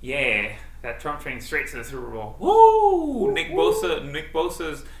 Yeah, that Trump train straight to the Super Bowl. Woo! Nick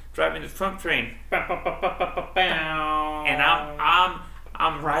Bosa's driving the Trump train, And and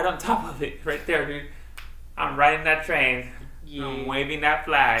I'm right on top of it, right there, dude. I'm riding that train. Yeah. I'm waving that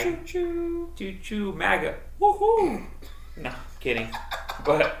flag. Choo choo. Choo choo, MAGA. Woohoo! No, kidding.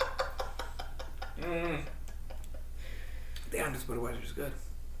 But, damn, this Budweiser's good.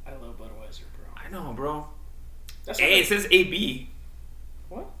 I love Budweiser, bro. I know, bro. That's Hey, it says AB.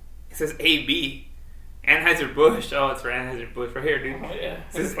 What? It says AB. Anheuser-Busch. Oh, it's for Anheuser-Busch. Right here, dude. Oh, yeah. It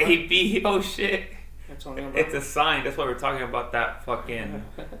says AB. Oh, shit. That's what I'm about. It's a sign. That's why we're talking about that fucking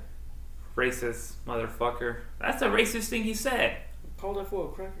racist motherfucker. That's the racist thing he said. Call that fool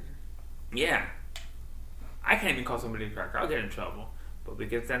a cracker. Yeah. I can't even call somebody a cracker. I'll get in trouble. But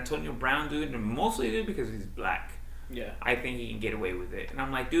because Antonio Brown, dude, and mostly, dude, because he's black, Yeah. I think he can get away with it. And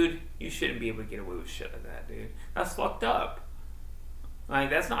I'm like, dude, you shouldn't be able to get away with shit like that, dude. That's fucked up. Like,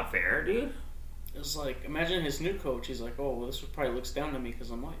 that's not fair, dude. It's like, imagine his new coach. He's like, oh, well, this probably looks down to me because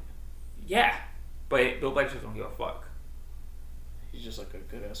I'm white. Yeah. But Bill Belichick don't give a fuck. He's just like a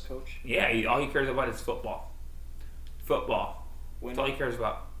good ass coach. Yeah, all he cares about is football. Football. That's all he cares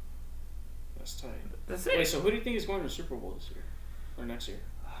about. That's tight. That's it. Wait, so who do you think is going to the Super Bowl this year? Or next year?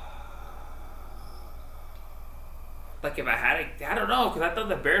 Like, if I had it, I don't know, because I thought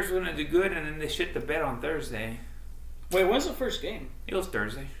the Bears were going to do good, and then they shit the bed on Thursday. Wait, when's the first game? It was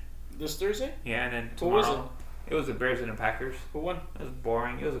Thursday. This Thursday? Yeah, and then Who tomorrow. was it? It was the Bears and the Packers. Who won? It was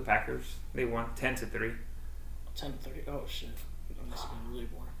boring. It was the Packers. They won 10-3. 10:30. Oh, shit. That must have been really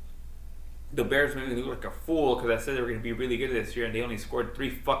boring. The Bears made me look like a fool because I said they were going to be really good this year, and they only scored 3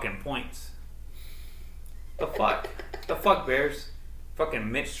 fucking points. The fuck? The fuck, Bears?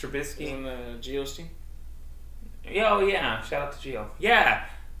 Fucking Mitch Trubisky. On the Geo's team? Yeah, oh yeah. Shout out to Gio. Yeah.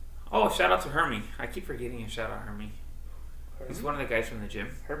 Oh, shout out to Hermie. I keep forgetting to shout out Hermie. He's one of the guys from the gym.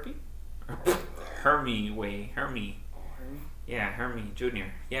 Herpy? Hermie way. Hermie. Oh, Hermie? Yeah, Hermie Jr.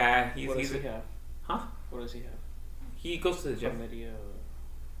 Yeah, What does he have? Huh? What does he have? He goes to the gym. Chlamydia,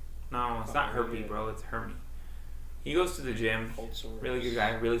 No, it's not Herpy, bro. It's Hermie. He goes to the gym. cold sores. Really good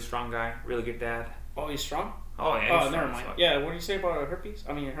guy. Really strong guy. Really good dad. Oh, he's strong? Oh, yeah. Oh, he's never strong as mind. fuck. Yeah, what do you say about herpes?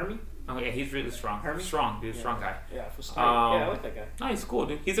 I mean, Hermie? Oh, yeah, he's really strong. Hermie? Strong, dude. Yeah. Strong guy. Yeah, yeah, I like that guy. No, he's cool,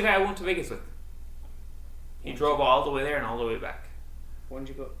 dude. He's the guy I went to Vegas with. He When'd drove you- all the way there and all the way back. When'd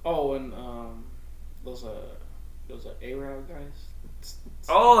you go? Oh, and those Arab guys.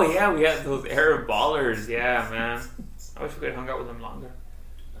 Oh, yeah, we had those Arab ballers. Yeah, man. I wish we could have hung out with them longer.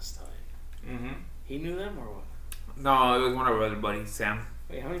 That's tight. Mm-hmm. He knew them or what? No, it was one of our other buddies, Sam.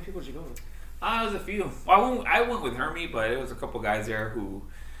 Wait, how many people did you go with? It was a few. Well, I went with Hermie, but it was a couple guys there who...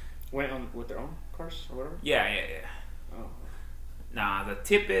 Went on with their own cars or whatever? Yeah. Oh. Nah, the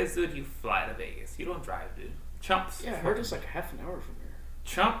tip is, dude, you fly to Vegas. You don't drive, dude. Chumps. Yeah, I heard it's like half an hour from here.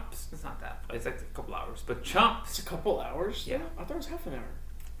 Chumps. It's not that. It's like a couple hours. But Chumps. It's a couple hours? Yeah. I thought it was half an hour.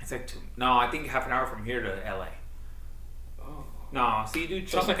 It's like 2. No, I think half an hour from here to LA. Oh. No, see, dude,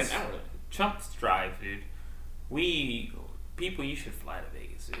 So Chumps. it's like an hour then. Chumps drive, dude. People, you should fly to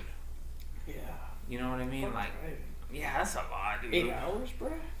Vegas, dude. Yeah. You know what I mean? Fuck Like, driving. yeah, that's a lot, dude. 8 hours,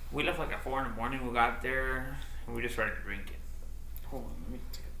 bro? We left like at 4 in the morning. We got there and we just started drinking. Hold on, let me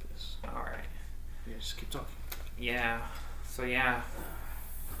take a piss. All right. Yeah, just keep talking. Yeah. So yeah.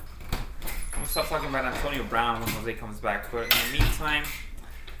 I'm gonna stop talking about Antonio Brown when Jose comes back. But in the meantime,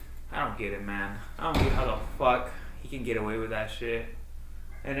 I don't get it, man. I don't get how the fuck he can get away with that shit.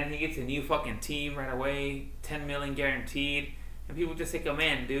 And then he gets a new fucking team right away, $10 million guaranteed, and people just take him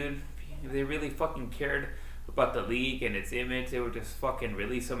in, dude. If they really fucking cared about the league and its image, they would just fucking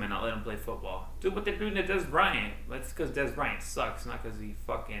release him and not let him play football. Dude, what they're doing to Des Bryant, that's because Des Bryant sucks, not because he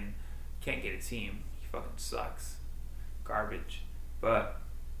fucking can't get a team. He fucking sucks. Garbage. But,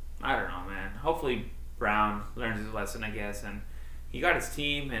 I don't know, man. Hopefully Brown learns his lesson, I guess, and he got his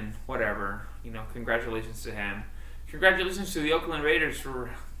team and whatever. You know, congratulations to him. Congratulations to the Oakland Raiders for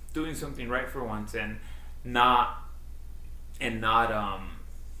doing something right for once and not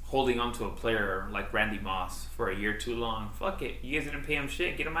holding on to a player like Randy Moss for a year too long. Fuck it. You guys didn't pay him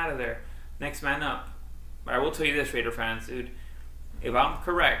shit. Get him out of there. Next man up. But I will tell you this, Raider fans, dude. If I'm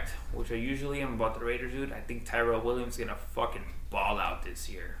correct, which I usually am about the Raiders, dude, I think Tyrell Williams is going to fucking ball out this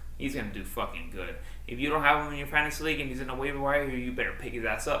year. He's going to do fucking good. If you don't have him in your fantasy league and he's in a waiver wire, you better pick his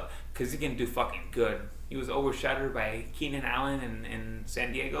ass up because he's going to do fucking good. He was overshadowed by Keenan Allen in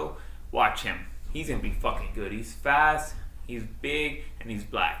San Diego. Watch him. He's going to be fucking good. He's fast, he's big, and he's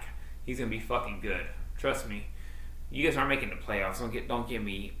black. He's going to be fucking good. Trust me. You guys aren't making the playoffs. Don't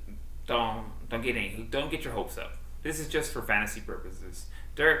get your hopes up. This is just for fantasy purposes.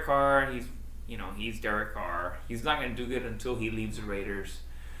 Derek Carr, he's Derek Carr. He's not going to do good until he leaves the Raiders.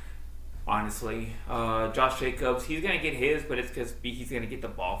 Honestly, Josh Jacobs, he's gonna get his, but it's because he's gonna get the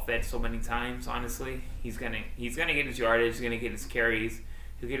ball fed so many times. Honestly, he's gonna get his yardage, he's gonna get his carries,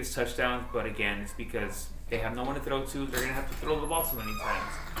 he'll get his touchdowns. But again, it's because they have no one to throw to. They're gonna have to throw the ball so many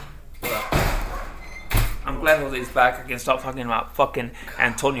times. But I'm glad Jose's back. I can stop talking about fucking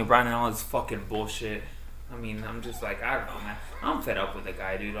Antonio Brown and all his fucking bullshit. I mean, I'm just like, I don't know, man. I'm fed up with the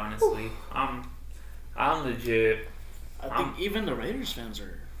guy, dude. Honestly, I'm legit. I think even the Raiders fans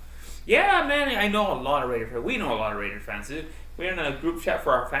are. Yeah, man, I know a lot of Raiders fans. We know a lot of Raiders fans, dude. We're in a group chat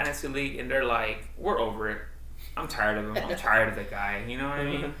for our fantasy league, and they're like, we're over it. I'm tired of him. I'm tired of the guy. You know what I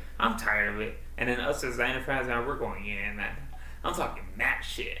mean? I'm tired of it. And then us as Niner fans, man, we're going in, man. I'm talking that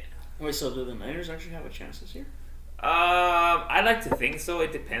shit. Wait, so do the Niners actually have a chance this year? I like to think so.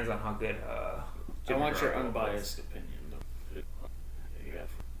 It depends on how good I want your unbiased opinion, though.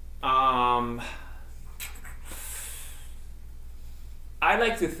 I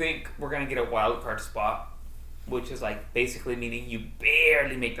like to think we're gonna get a wild card spot, which is like basically meaning you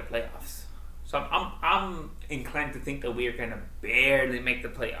barely make the playoffs. So I'm inclined to think that we are gonna barely make the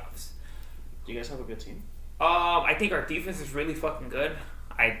playoffs. Do you guys have a good team? I think our defense is really fucking good.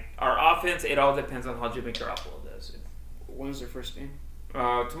 Our offense, it all depends on how Jimmy Garoppolo does. When's their first game?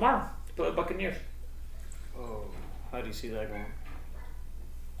 Tomorrow, play the Buccaneers. Oh, how do you see that going?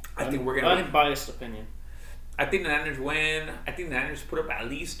 I think we're gonna win. Unbiased opinion. I think the Niners win. I think the Niners put up at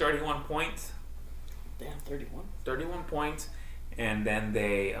least 31 points. Damn, 31. 31 points, and then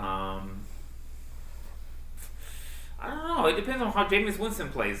they I don't know. It depends on how Jameis Winston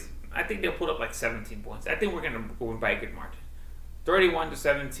plays. I think they'll put up like 17 points. I think we're gonna win by a good margin.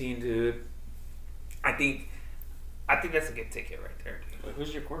 31-17, dude. I think that's a good ticket right there, dude. Wait,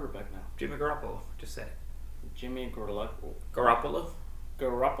 who's your quarterback now? Jimmy Garoppolo. Just said it. Jimmy Garoppolo.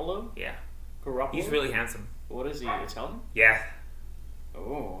 Garoppolo? Yeah. Garoppolo? He's really handsome. What is he, Italian? Yeah.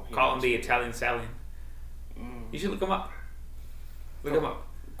 Oh. Call him the Italian Stallion. You should look him up. Look him up.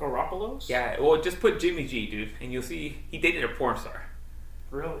 Garoppolo's? Yeah. Well, just put Jimmy G, dude, and you'll see he dated a porn star.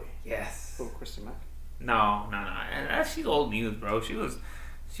 Really? Yes. Oh, Christy Mack? No. And she's old news, bro. She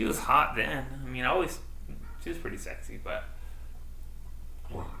was hot then. I mean, she was pretty sexy, but.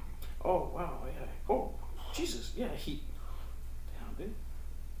 Oh, wow. Yeah. Oh, Jesus. Yeah, damn, dude.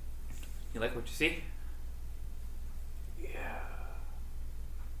 You like what you see? Yeah.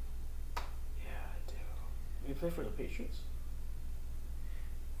 Yeah, I do. You play for the Patriots?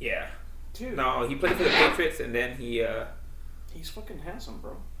 Yeah. Dude. No, he played for the Patriots, and then he's fucking handsome,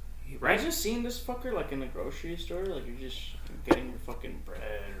 bro. Right? I just seen this fucker like in the grocery store, like you're just getting your fucking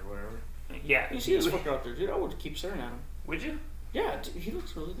bread or whatever. Yeah. You see this fucker out there, dude. I would keep staring at him. Would you? Yeah, dude, he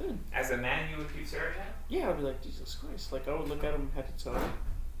looks really good. As a man, you would keep staring at him? Yeah, I'd be like, Jesus Christ. Like, I would look at him head to toe,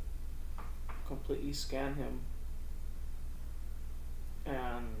 completely scan him,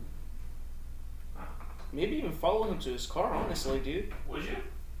 and maybe even follow him to his car, honestly, dude. Would you?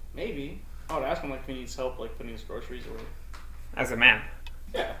 Maybe. I would ask him, like, if he needs help, like, putting his groceries away. As a man?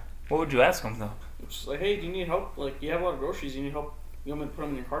 Yeah. What would you ask him, though? Just like, hey, do you need help? Like, you have a lot of groceries. You need help? You want me to put them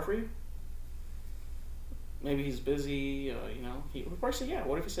in your car for you? Maybe he's busy, you know. He would probably say yeah.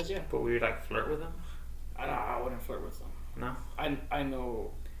 What if he says yeah? But would you, like, flirt with him? I wouldn't flirt with him. No? I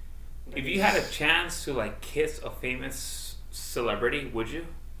know. If you had a chance to, like, kiss a famous celebrity, would you?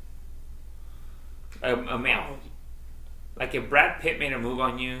 A male. Like, if Brad Pitt made a move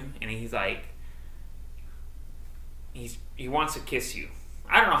on you, and he's like, he wants to kiss you.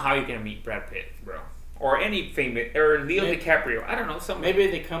 I don't know how you're gonna meet Brad Pitt, bro, or any famous, or Leo DiCaprio. I don't know. Maybe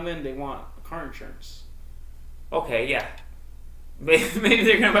they come in, they want car insurance. Okay, yeah. Maybe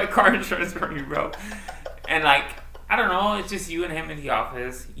they're gonna buy car insurance from you, bro. And like, I don't know. It's just you and him in the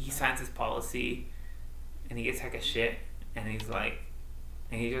office. He signs his policy, and he gets heck of shit, and he's like,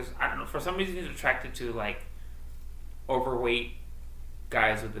 and he just, I don't know. For some reason, he's attracted to like overweight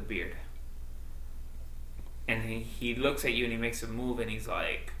guys with a beard. And he looks at you and he makes a move and he's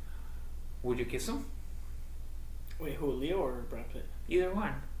like, would you kiss him? Wait, who, Leo or Brad Pitt? Either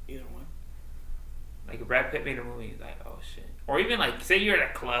one. Either one. Like if Brad Pitt made a movie, he's like, oh shit. Or even like, say you're at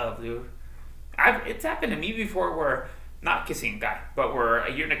a club, dude. It's happened to me before where, not kissing a guy, but where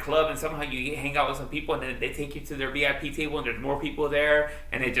you're in a club and somehow you hang out with some people and then they take you to their VIP table and there's more people there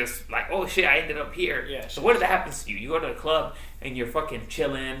and it just like, oh shit, I ended up here. Yeah. So what if that happens to you? You go to a club and you're fucking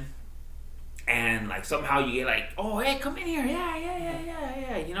chilling. And like somehow you get like, oh hey, come in here,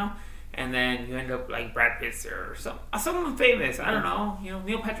 yeah, you know, and then you end up like Brad Pitt or someone famous. I don't know, you know,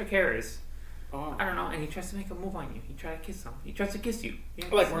 Neil Patrick Harris. Oh. I don't know, and he tries to make a move on you. He tries to kiss him. He tries to kiss you.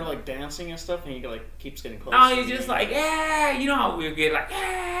 Like we're like dancing and stuff, and he like keeps getting close. No, he's just like, yeah, you know how we get like,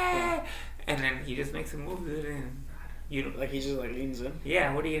 yeah, and then he just makes a move, and you know, like he just like leans in.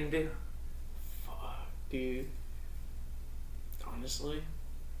 Yeah, what are you gonna do? dude. Honestly.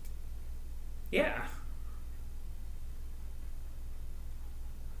 Yeah.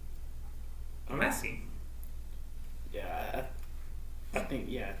 Messi. Yeah, I think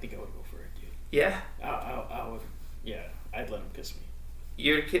I would go for it, dude. Yeah. I would. Yeah, I'd let him kiss me.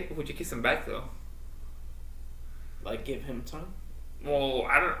 Would you kiss him back though? Like give him tongue? Well,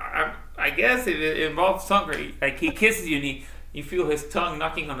 I guess if it involves tongue, right? Like he kisses you and you feel his tongue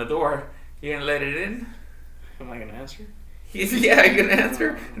knocking on the door. You're gonna let it in? Am I gonna answer? Yeah, you're gonna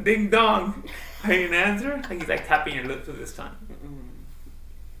answer. Ding dong. Are you gonna answer? Like he's like tapping your lips with his tongue.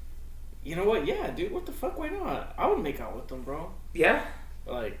 You know what? Yeah, dude. What the fuck? Why not? I would make out with him, bro. Yeah.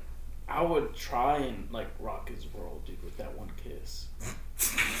 Like, I would try and like rock his world, dude, with that one kiss.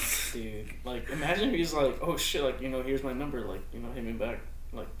 Dude, like, imagine if he's like, oh shit, like, here's my number, like, hit me back,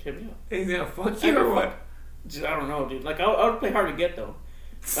 like, hit me up. He's gonna fuck you or what? Dude, I don't know, dude. Like, I would play hard to get though.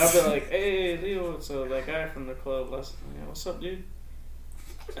 I'd be like, hey, Leo, it's that guy from the club last night. What's up, dude?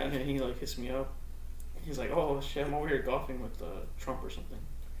 And then he like hits me up. He's like, oh shit, I'm over here golfing with Trump or something.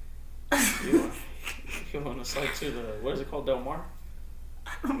 You want to slide to the, what is it called, Del Mar?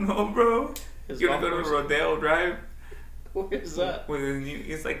 I don't know, bro. You wanna go to Rodeo Drive? Where is that? With his new,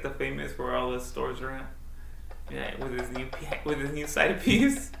 it's like the famous where all the stores are at. Yeah, with his new side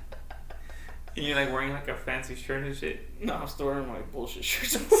piece. And you're like wearing like a fancy shirt and shit. No, I'm still wearing my bullshit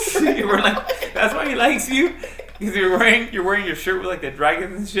shirts. You were like, that's why he likes you, because you're wearing your shirt with like the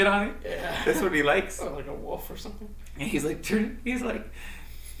dragons and shit on it. Yeah, that's what he likes. Or like a wolf or something. And he's like,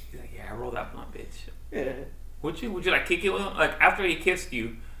 yeah, roll that blunt, bitch. Yeah. Would you like kick it with him? Like after he kissed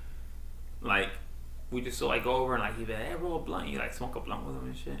you, like would you still like go over and like he'd be like, hey, roll a blunt? You like smoke a blunt with him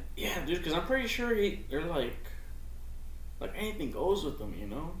and shit? Yeah, dude, because I'm pretty sure they're like anything goes with them,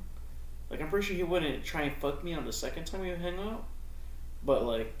 Like I'm pretty sure he wouldn't try and fuck me on the second time we hang out, but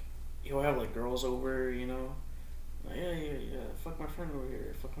like he'll have like girls over, Like, yeah, fuck my friend over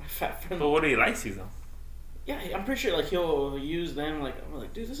here, fuck my fat friend. But what do he likes you though? Yeah, I'm pretty sure like he'll use them. Like I'm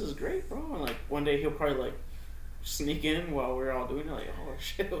like, dude, this is great, bro. And like one day he'll probably like sneak in while we're all doing it. Like, oh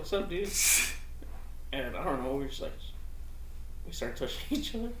shit, what's up, dude? And I don't know, we start touching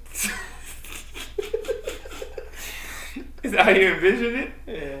each other. Is that how you envision it?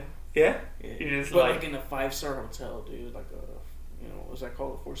 Yeah. Yeah. Yeah. You're just but like in a 5-star hotel, dude. Like what's that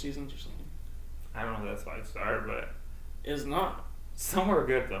called? The Four Seasons or something? I don't know if that's 5-star, but it's not. Somewhere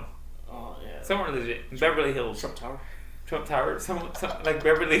good though. Oh yeah. Somewhere legit. Beverly Hills. Trump Tower. Some like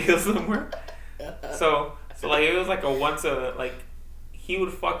Beverly Hills somewhere. So like it was like he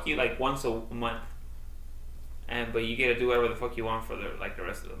would fuck you like once a month, but you get to do whatever the fuck you want for the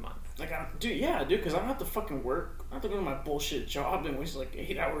rest of the month. Like dude, because I don't have to fucking work. I have to go to my bullshit job and waste like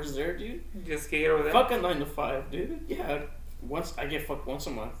 8 hours there, dude. Just get over there. Fucking 9 to 5, dude. Yeah, I get fucked once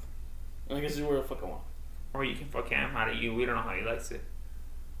a month, and I guess do whatever the fuck I want. Or you can fuck him. We don't know how he likes it.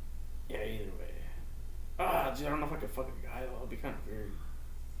 Yeah, either way. Dude, I don't know if I could fuck a guy though. It'd be kind of weird.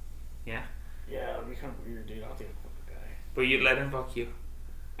 Yeah. Yeah, it'd be kind of weird, dude. I don't think I'd fuck a guy. But you'd let him fuck you.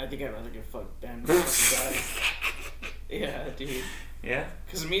 I think I'd rather get fucked than fuck a guy. Yeah, dude. Yeah.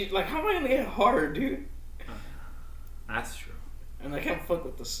 Cause like, how am I gonna get hard, dude? That's true. And I can't fuck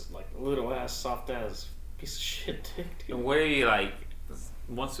with this like little ass, soft ass piece of shit dick, dude. And what do you like?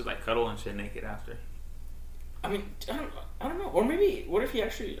 Wants to like cuddle and shit naked after? I mean, I don't know. Or maybe, what if he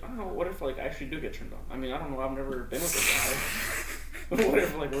actually? I don't know. What if like I actually do get turned on? I mean, I don't know. I've never been with a guy. What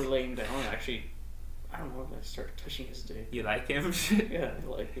if like we're laying down and actually? I don't know. If I start touching his dick. You like him? Yeah, I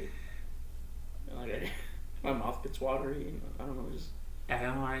like it. And like my mouth gets watery. And I don't know. Just. I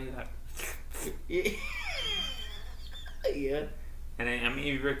don't know why you like. Yeah. And then, I mean, if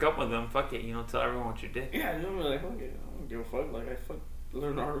you break up with them, fuck it. Tell everyone what you did. Yeah, I'm like, fuck it. I don't give a fuck. Like I fuck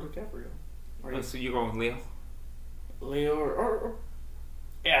Leonardo DiCaprio. So you going with Leo or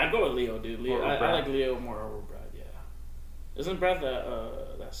yeah, I'd go with Leo, dude. Leo, I like Leo more over Brad. Yeah, isn't Brad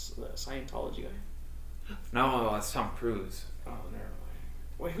that's the Scientology guy? No, that's Tom Cruise. Oh, never mind.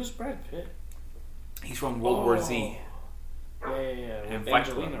 Wait, who's Brad Pitt? He's from World War Z. Yeah. And with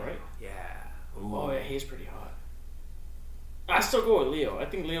Angelina, right? Yeah. Ooh. Oh yeah, he's pretty hot. I still go with Leo. I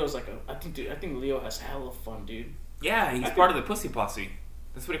think Leo's like I think Leo has hella fun, dude. Yeah, he's part of the Pussy Posse.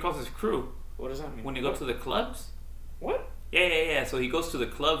 That's what he calls his crew. What does that mean? When you go to the clubs. What? Yeah. So he goes to the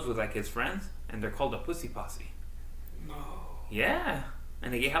clubs with like his friends, and they're called the Pussy Posse. No. Yeah,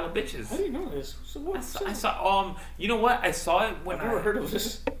 and they get hella bitches. How do you know this? So what? I saw. You know what? I saw it when I've never heard of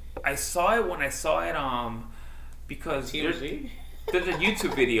this. I saw it when I saw it. Because there's a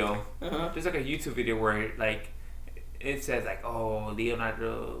YouTube video. There's like a YouTube video where like it says like, oh, Leo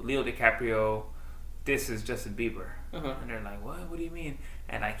DiCaprio this is Justin Bieber. Uh-huh. And they're like, what do you mean?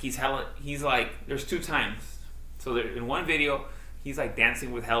 And like he's like, there's 2 times. So in one video, he's like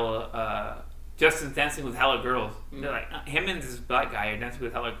dancing with hella, Justin's dancing with hella girls. Mm-hmm. They're like, him and this black guy are dancing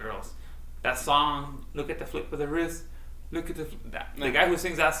with hella girls. That song, look at the flip of the wrist, look at the guy who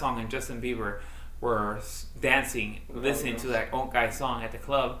sings that song and Justin Bieber were dancing, listening to that old guy song at the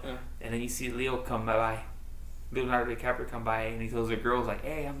club. Yeah. And then you see Leo come by. Leonardo DiCaprio come by and he tells the girls like,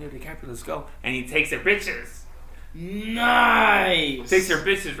 hey, I'm Leo DiCaprio, let's go. And he takes their bitches. Nice. Takes their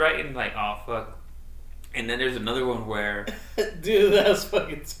bitches, right? And like, oh fuck. And then there's another one where dude, that's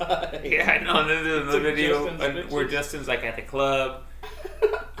fucking tight. Yeah, I know. And then there's another video where Justin's like at the club.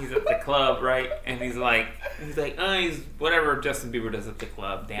 He's at the club, right? And he's like he's whatever Justin Bieber does at the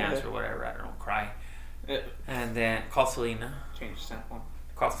club, dance or whatever, I don't know, cry. And then call Selena. Change his tampon.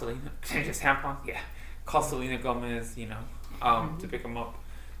 Call Selena. Change his tampon, yeah. Call Selena Gomez, to pick him up.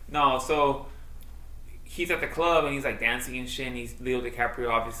 No, so he's at the club and he's like dancing and shit. And he's Leo DiCaprio.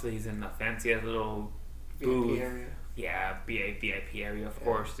 Obviously, he's in the fancy little booth. VIP area. Yeah, VIP area, of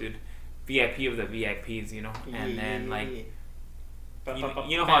course, dude. VIP of the VIPs, And then like,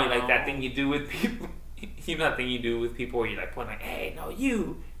 you know how like that thing you do with people. You know that thing you do with people where you like point like, hey, no,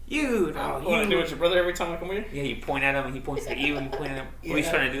 you. No, you. I do with your brother every time I come here. Yeah, you point at him and he points at you and you point at him. Well, he's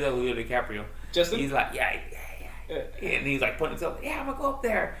trying to do that with Leo DiCaprio. Justin? He's like, yeah. And he's like putting himself, yeah, I'm gonna go up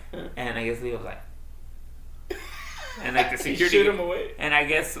there. And I guess Leo's like, and like the security shoot him away. And I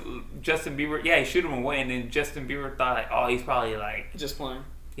guess Justin Bieber, he shoot him away. And then Justin Bieber thought like, oh, he's probably like just playing.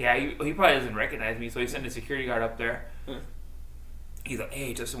 Yeah, he probably doesn't recognize me, so he sent a security guard up there. He's like,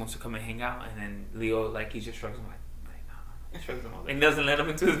 hey, Justin wants to come and hang out. And then Leo, like, he just shrugs him no. He shrugs him off. And doesn't let him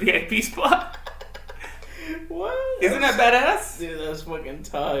into his VIP spot. What? Isn't that badass? Dude, that's fucking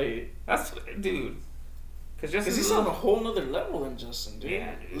tight. Dude. Because he's on a whole nother level than Justin, dude.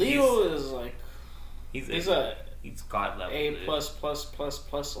 Yeah, dude. Leo is like... He's God level. A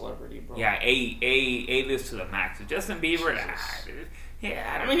plus celebrity, bro. Yeah, A list to the max. Justin Bieber, dude.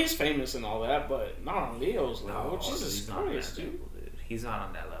 Yeah, I mean, he's famous and all that, but not on Leo's level. No, Jesus Christ, dude. He's not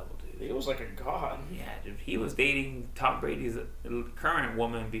on that level, dude. Leo's like a god. Yeah, dude. He was dating Tom Brady's current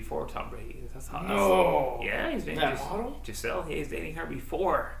woman before Tom Brady. That's how. No. Yeah, he's dating model? Giselle. He's dating her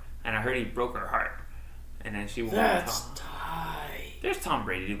before, and I heard he broke her heart, and then she. That's tight. There's Tom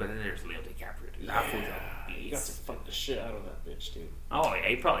Brady, dude, but then there's Leo DiCaprio, dude. Yeah, you got to fuck the shit out of that bitch, dude. Oh yeah,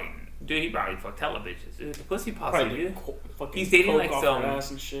 he probably fucked hella bitches, dude. The pussy posse, dude. He's dating like some.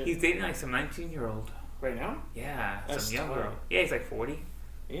 He's dating like some 19-year-old. Right now? Yeah, that's some young tight. girl. Yeah, he's like 40.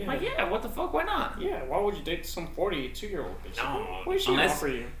 Yeah. I'm like, yeah, what the fuck? Why not? Yeah, why would you date some 42-year-old bitch? No, what is she gonna offer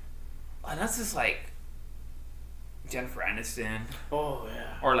you? Unless it's like Jennifer Aniston. Oh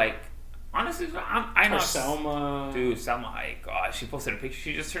yeah. Or like, honestly, I know Selma. Dude, Selma Hayek. God, she posted a picture.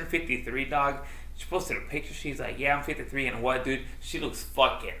 She just turned 53, dog. She posted a picture. She's like, yeah, I'm 53, and what, dude? She looks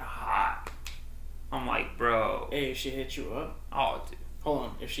fucking hot. I'm like, bro. Hey, if she hit you up. Oh, dude. Hold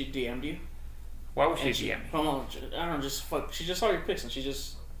on. If she DM'd you. Why would she DM me? Hold on. I don't know, just fuck. She just saw your pics and she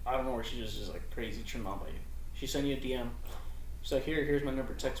just, I don't know where she just like crazy turned on by you. She sent you a DM. She's like, here's my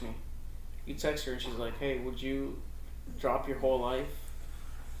number, text me. You text her and she's like, hey, would you drop your whole life?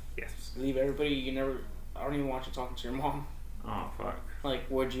 Yes. Leave everybody, I don't even want you talking to your mom. Oh, fuck.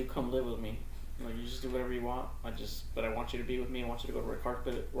 Like, would you come live with me? Like, you just do whatever you want. But I want you to be with me. I want you to go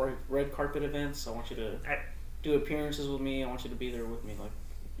to red carpet events. I want you to do appearances with me. I want you to be there with me. Like,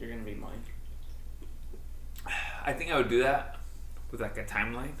 you're gonna be mine. I think I would do that with like a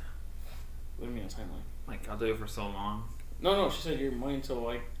timeline. What do you mean a timeline? Like, I'll do it for so long. No. She said you're mine till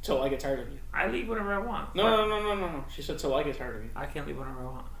I get tired of you. I leave whenever I want. No. She said till I get tired of you. I can't leave whenever I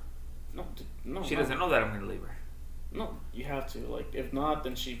want. No. She doesn't know that I'm going to leave her. No, you have to. Like, if not,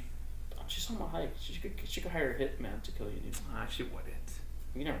 then she's on my hike. She could hire a hitman to kill you, dude. She wouldn't.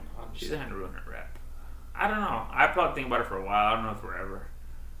 You never know. She's going to ruin her rep. I don't know. I probably think about it for a while. I don't know forever.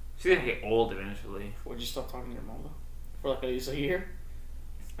 She's going to get old eventually. Would you stop talking to your mom, though? For like at least a year?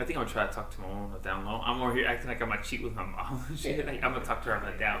 I think I'll try to talk to my mom on the down low. I'm over here acting like I might cheat with my mom. Like, I'm going to talk to her on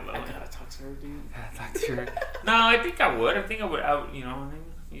the down low. I gotta talk to her, dude. Talk to her. No, I think I would. I would, you know,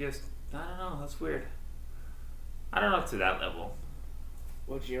 you just, I don't know. That's weird. I don't know to that level.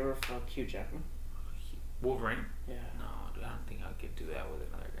 Would you ever fuck Hugh Jackman? Wolverine? Yeah. No, dude, I don't think I could do that with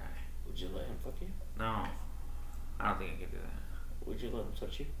another guy. Would you let him fuck you? No. I don't think I could do that. Would you let him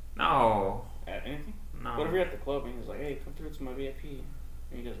touch you? No. At anything? No. What if you're at the club and he's like, hey, come through to my VIP?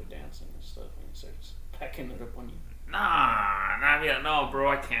 And you guys are dancing and stuff and he starts packing it up on you. No,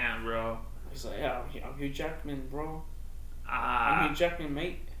 bro, I can't, bro. He's like, yeah, I'm Hugh Jackman, bro. I'm Hugh Jackman,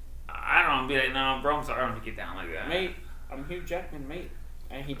 mate. I don't be like, no, bro, I'm sorry, I don't get down like that. Mate, I'm Hugh Jackman, mate.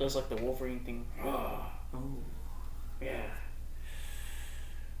 And he does like the Wolverine thing. Oh. Yeah.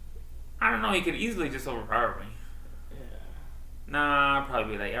 I don't know. He could easily just overpower me. Yeah. Nah, I'd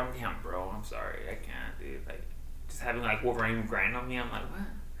probably be like, I can't, bro. I'm sorry. I can't, dude. Like, just having like Wolverine grind on me, I'm like, what?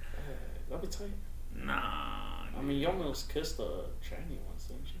 That'd be tight. Nah. I mean, you almost kissed the tranny once,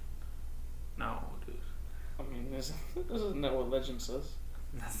 didn't you? No, dude. I mean, isn't that what legend says?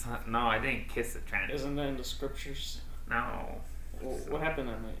 That's not. No, I didn't kiss the tranny. Isn't that in the scriptures? No. Well, what happened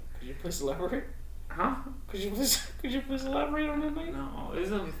that night? Could you please elaborate? Huh? Could you please elaborate on that night? No, it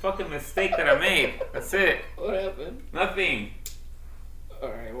was a fucking mistake that I made. That's it. What happened? Nothing.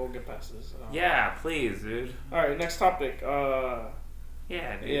 Alright, we'll get past this. Yeah, please, dude. Alright, next topic.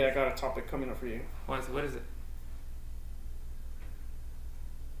 Yeah, dude. Yeah, I got a topic coming up for you. What is it?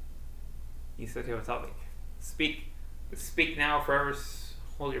 You said you have a topic. Speak now, forever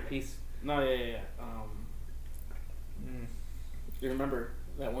hold your peace. No, yeah. You remember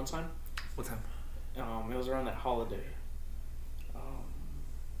that one time? What time? It was around that holiday.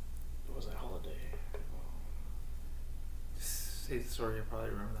 What was that holiday? Just say the story. I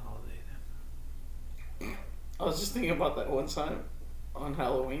probably remember the holiday then. I was just thinking about that one time on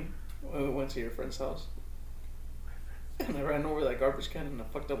Halloween when we went to your friend's house. And I ran over that garbage can and I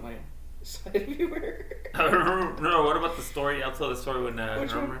fucked up my side viewer. I remember. No, what about the story? I'll tell the story when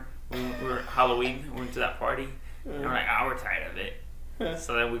remember when we were Halloween. We went to that party. And we're like, we're tired of it.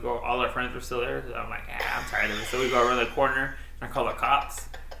 So then we go. All our friends were still there. So I'm like, I'm tired of it. So we go around the corner and I call the cops.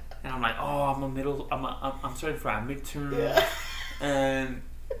 And I'm like, I'm starting for a midterm. Yeah. And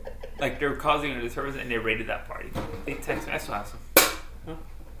like they were causing a disturbance and they raided that party. They text me. I still have some. Huh?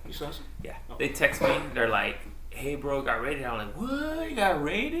 You saw some? Yeah. Oh. They text me. They're like, hey bro, got raided. I'm like, what? You got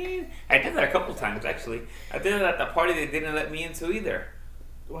raided? I did that a couple times actually. I did it at the party they didn't let me into either.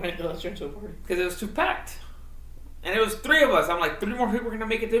 Why didn't you let you into a party? Because it was too packed. And it was 3 of us. I'm like, 3 more people are going to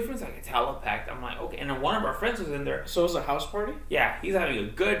make a difference? Like, it's hella packed. I'm like, okay. And then one of our friends was in there. So it was a house party? Yeah, he's having a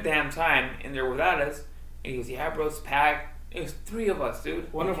good damn time in there without us. And he goes, yeah, bro, it's packed. It was 3 of us,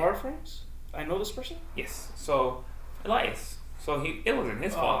 dude. One of our friends? I know this person? Yes. So, Elias. So, it wasn't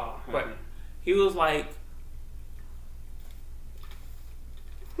his fault. But okay. he was like,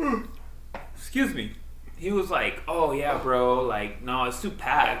 excuse me. He was like, oh, yeah, bro. Like, no, it's too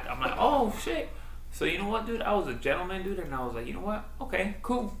packed. I'm like, oh, shit. So, you know what, dude? I was a gentleman, dude. And I was like, you know what? Okay,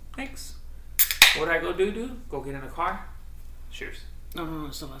 cool. Thanks. What did I go do, dude? Go get in the car? Cheers. No,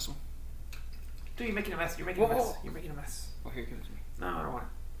 it's the last one. Dude, you're making a mess. You're making a mess. You're making a mess. Oh, here, give it to me. No, I don't want it.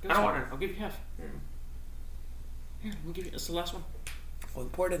 Give I don't it want to me. it. I'll give you half. Here, let me give you. It's the last one. Well,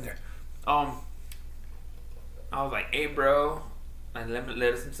 pour it in there. I was like, hey, bro. Like,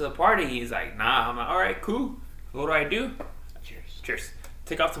 let us into the party. He's like, nah. I'm like, all right, cool. What do I do? Cheers. Cheers.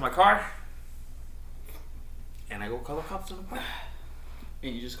 Take off to my car. And I go call the cops on the party.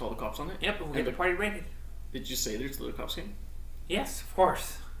 And you just call the cops on it? Yep, and we get the party raided. Did you say there till the cops came? Yes, of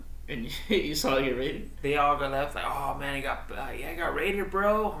course. And you saw it get raided? They all got left like, oh man, I got raided,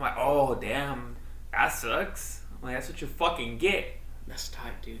 bro. I'm like, oh damn, that sucks. I'm like, that's what you fucking get. That's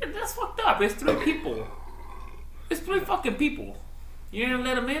tight, dude. And that's fucked up. It's 3 people. It's 3 fucking people. You gonna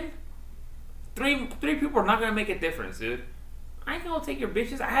let them in? 3 people are not gonna make a difference, dude. I ain't gonna take your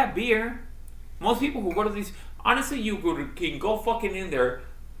bitches. I have beer. Most people who go to these, honestly, you can go fucking in there,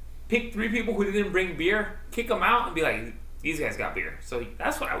 pick 3 people who didn't bring beer, kick them out, and be like, these guys got beer. So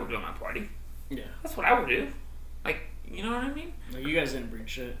that's what I would do at my party. Yeah. That's what I would do. Like, you know what I mean? No, you guys didn't bring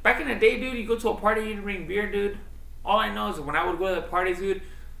shit. Back in the day, dude, you go to a party, you didn't bring beer, dude. All I know is when I would go to the parties, dude,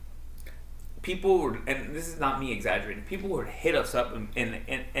 people would, and this is not me exaggerating, people would hit us up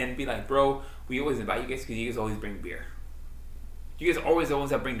and be like, bro, we always invite you guys because you guys always bring beer. You guys are always the ones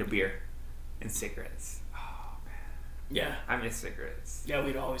that bring the beer and cigarettes. Oh, man. Yeah. I miss cigarettes. Yeah,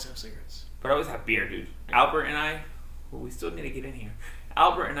 we'd always have cigarettes. But I always have beer, dude. Albert and I, well, we still need to get in here.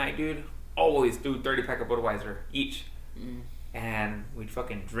 Albert and I, dude, always do 30-pack of Budweiser each. And we'd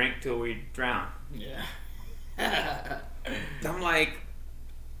fucking drink till we drown. Yeah. I'm like,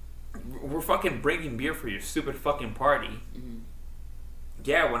 we're fucking bringing beer for your stupid fucking party.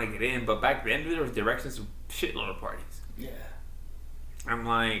 Yeah, I want to get in, but back then, dude, there was directions to shitload of parties. Yeah. I'm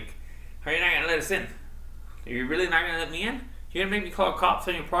like, how are you not gonna let us in? Are you really not gonna let me in? You're gonna make me call cops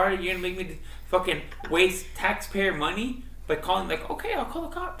on your party? You're gonna make me fucking waste taxpayer money by calling, like, okay, I'll call the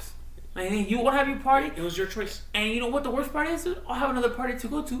cops. And you won't have your party. It was your choice. And you know what the worst part is, dude? I'll have another party to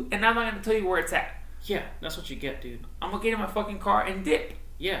go to, and I'm not gonna tell you where it's at. Yeah, that's what you get, dude. I'm gonna get in my fucking car and dip.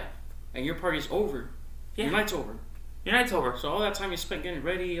 Yeah. And your party's over. Yeah. Your night's over. Your night's over. So all that time you spent getting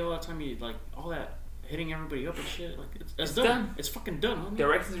ready, all that time you, like, all that hitting everybody up and shit, like, it's It's done. done. It's fucking done, homie.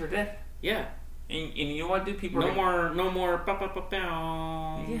 Directions are dead. Yeah. And you know what, dude? People no more. Yeah, no more.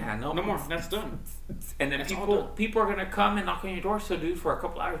 That's done. And then That's people are gonna come and knock on your door. So, dude, for a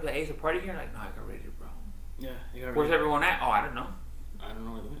couple hours, like, hey, it's a party here. Like, no, I got raided, bro. Yeah. Where's everyone at? Oh, I don't know. I don't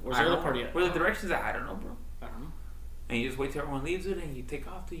know. Where's the other party at? Where the directions at? I don't know, bro. I don't know. And you just wait till everyone leaves, dude, and you take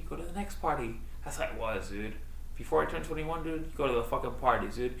off, dude. You go to the next party. That's how it was, dude. Before I turned 21, dude, you go to the fucking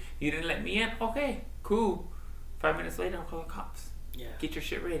parties, dude. You didn't let me in? Okay, cool. 5 minutes later, I'm calling cops. Yeah. Get your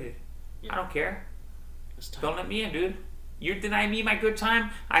shit raided. Yeah. I don't care. Time. Don't let me in, dude. You deny me my good time,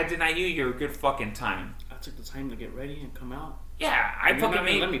 I deny you your good fucking time. I took the time to get ready and come out. Yeah, I fucking not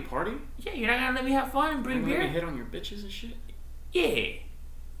gonna let me party? Yeah, you're not gonna let me have fun and bring beer? Let me hit on your bitches and shit? Yeah.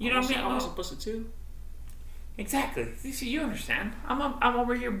 You know what I mean? I was supposed to too. Exactly. See, you understand. I'm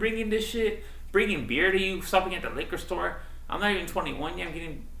over here bringing this shit, bringing beer to you, stopping at the liquor store. I'm not even 21 yet. I'm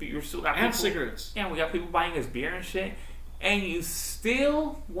getting beer. And cigarettes. Yeah, we got people buying us beer and shit. And you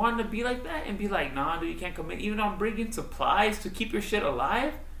still want to be like that and be like, nah, dude, you can't come in. Even though I'm bringing supplies to keep your shit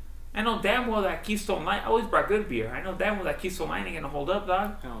alive. I know damn well that Keystone Light, I always brought good beer. I know damn well that Keystone Light ain't gonna hold up,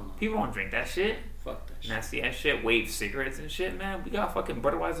 dog. Hell no. People won't drink that shit. Fuck that shit. Nasty ass shit. Wave cigarettes and shit, man. We got fucking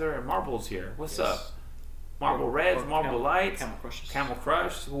Budweiser and Marbles here. What's up? Marble Reds, Marble Lights, Camel Crushes. Camel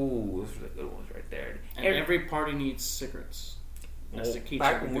Crush. Ooh, those are the good ones right there. And every party needs cigarettes. That's the key.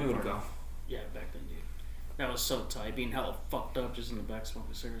 Back when we would go. Yeah, back then, dude. That was so tight. Being hella fucked up just in the back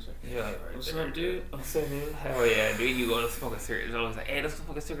smoking cigarettes. Like, yeah, right. What's up, dude? What's up, dude? Hell yeah, dude. You go to smoke a cigarette. It's always like, hey, let's go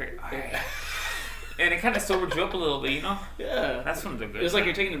smoke a cigarette. All right. And it kind of sobered you up a little bit, you know? Yeah. That's one of the good. It's like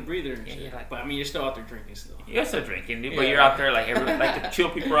you're taking a breather and yeah, shit. Like, but I mean, you're still out there drinking still. You're still drinking, dude. But you're out there like like the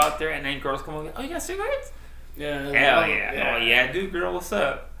chill people are out there, and then girls come over. Oh, you got cigarettes? Yeah. Hell yeah. Oh yeah, dude, girl, what's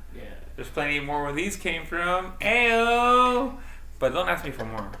up? Yeah. There's plenty more where these came from. Ayo. But don't ask me for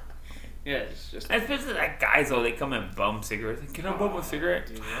more. Yeah, it's just. Especially like guys though, they come and bum cigarettes. Can I bum a cigarette?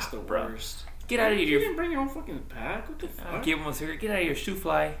 Dude, that's the worst. Get out of here. You didn't bring your own fucking pack. What the fuck? Give them a cigarette. Get out of your shoe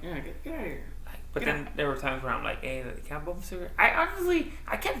fly. Yeah, get out of here. But then there were times where I'm like, hey, can I bum a cigarette?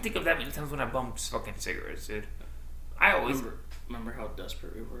 I can't think of that many times when I bumped fucking cigarettes, dude. I always remember how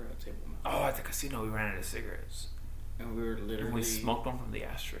desperate we were at Table Mountain. Oh, at the casino we ran out of cigarettes. And we were literally... And we smoked them from the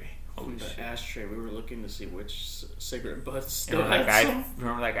ashtray. From the ashtray. We were looking to see which cigarette butts still remember had some.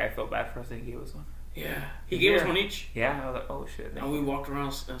 Remember that guy felt bad for us and he gave us one? Yeah. He gave us one each? Yeah. I was like, oh shit. And we walked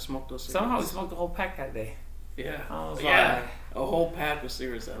around and smoked those cigarettes. Somehow we smoked the whole pack that day. Yeah. I was like... A whole pack of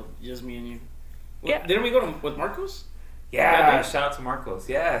cigarettes. That was just me and you. Yeah. Didn't we go with Marcos? Yeah, shout out to Marcos.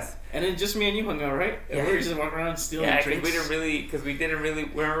 Yes. And then just me and you hung out, right? Yeah. And we were just walking around stealing drinks. We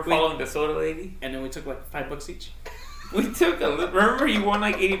were following the soda lady. And then we took like $5 each. We took remember you won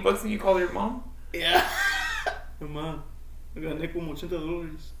like $80 and you called your mom? Yeah. Mom, me gané como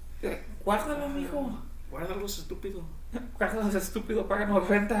 $80. Guárdalo, mijo. Guárdalos, estúpido. Guárdalos, estúpido, páganos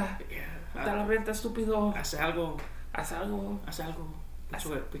renta. Yeah. Quita la renta, estúpido. Haz algo. Haz algo. Haz algo.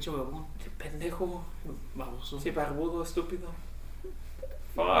 Pinche huevón. Pendejo. Baboso. Sí, barbudo, estúpido.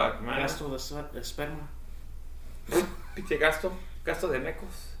 Fuck, man. Gasto de esperma. Pinche gasto. Gasto de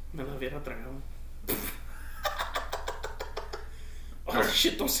mecos. Me lo hubiera tragado. Oh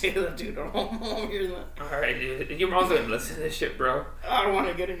shit, don't say that, dude. I don't want to hear that. Alright, dude. Your mom's gonna listen to this shit, bro. I don't want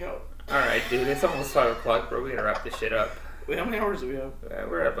to get it out. Alright, dude. It's almost 5 o'clock, bro. We gotta wrap this shit up. Wait, how many hours do we have?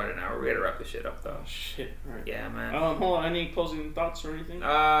 We're at about an hour. We gotta wrap this shit up, though. Oh, shit. Alright. Yeah, man. Hold on. Any closing thoughts or anything?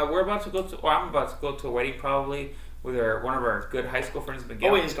 We're about to go to... Well, I'm about to go to a wedding, probably, with one of our good high school friends, Miguel.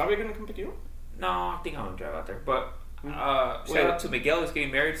 Oh, wait. Is Gabi gonna come pick you up? No, I think I'm gonna drive out there. But shout out to Miguel. He's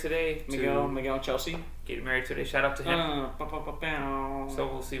getting married today. Miguel and Chelsea. Getting married today. Shout out to him. So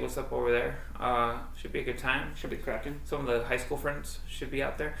we'll see what's up over there. Should be a good time. Should be cracking. Some of the high school friends should be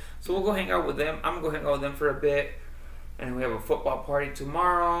out there. So we'll go hang out with them. I'm gonna go hang out with them for a bit. And we have a football party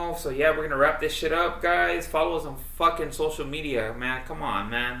tomorrow. So yeah, we're gonna wrap this shit up, guys. Follow us on fucking social media, man. Come on,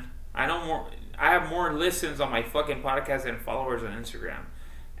 man. I have more listens on my fucking podcast than followers on Instagram.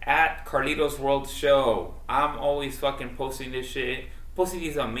 At Carlitos World Show. I'm always fucking posting this shit. Posting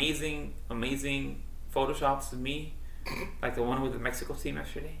these amazing photoshops of me. Like the one with the Mexico team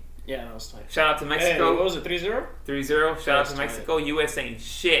yesterday. Yeah, that was tight. Shout out to Mexico. Hey, what was it, 3-0? 3-0. Shout out to Mexico. US ain't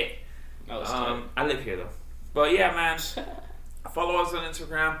shit. That was tight. I live here though. But yeah, man. Follow us on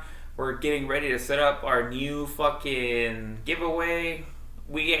Instagram. We're getting ready to set up our new fucking giveaway.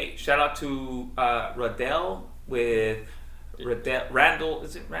 Shout out to Radell with Randall.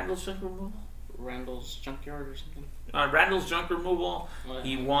 Is it Randall's Junk Removal? Randall's Junkyard or something? Randall's Junk Removal. Oh, yeah.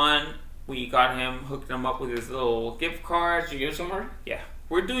 He won. We got him, hooked him up with his little gift card. Did you give somewhere? Yeah.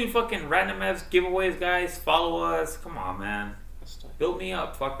 We're doing fucking random ass giveaways, guys. Follow us. Come on, man. That's tight. Build me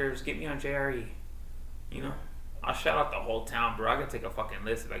up, fuckers. Get me on JRE. You know? I'll shout out the whole town, bro. I can take a fucking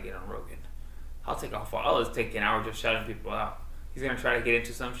list if I get on Rogan. I'll take off. I'll just take an hour just shouting people out. He's gonna try to get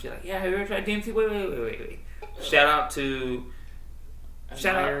into some shit like, yeah, have you ever tried DMT? Wait. Shout out to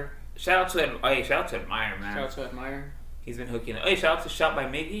Admire, man. Shout out to Admire. He's been hooking up. Hey, shout out to Shot by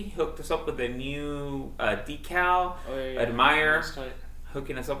Miggy. Hooked us up with a new decal. Admire.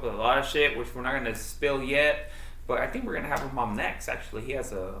 Hooking us up with a lot of shit, which we're not going to spill yet. But I think we're going to have him on next, actually. He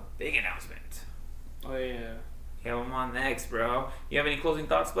has a big announcement. Oh, yeah. Have him on next, bro. You have any closing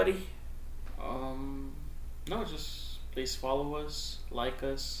thoughts, buddy? No, just please follow us, like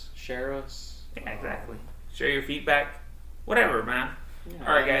us, share us. Yeah, exactly. Share your feedback. Whatever, man. Yeah,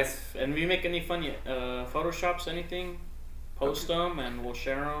 all right, guys. And we make any funny photoshops, anything, post them, and we'll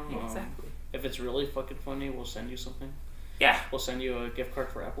share them. Yeah, exactly. If it's really fucking funny, we'll send you something. Yeah. We'll send you a gift card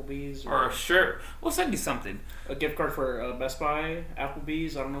for Applebee's. Or a shirt. We'll send you something. A gift card for Best Buy,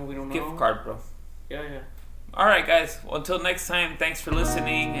 Applebee's. I don't know. We don't know. Gift card, bro. Yeah. All right, guys. Well, until next time, thanks for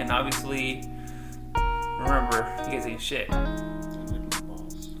listening. And obviously, remember, you guys ain't shit. I like my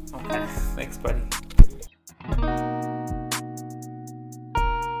balls. Okay. Thanks, buddy.